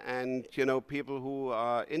Coalition, and you know, people who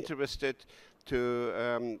are interested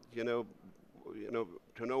to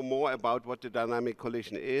to know more about what the Dynamic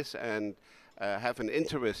Coalition is and have an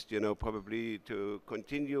interest, probably to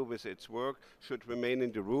continue with its work, should remain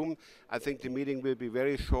in the room. I think the meeting will be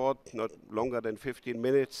very short, not longer than 15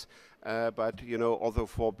 minutes. But although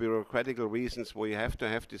for bureaucratical reasons, we have to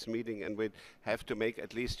have this meeting, and we have to make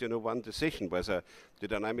at least one decision whether the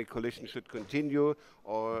dynamic collision should continue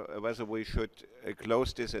or whether we should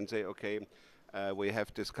close this and say, okay, we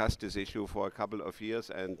have discussed this issue for a couple of years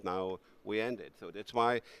and now we end it. So that's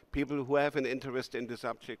why people who have an interest in the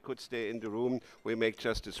subject could stay in the room. We make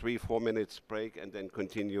just a 3-4 minutes break and then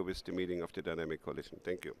continue with the meeting of the dynamic collision.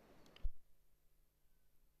 Thank you.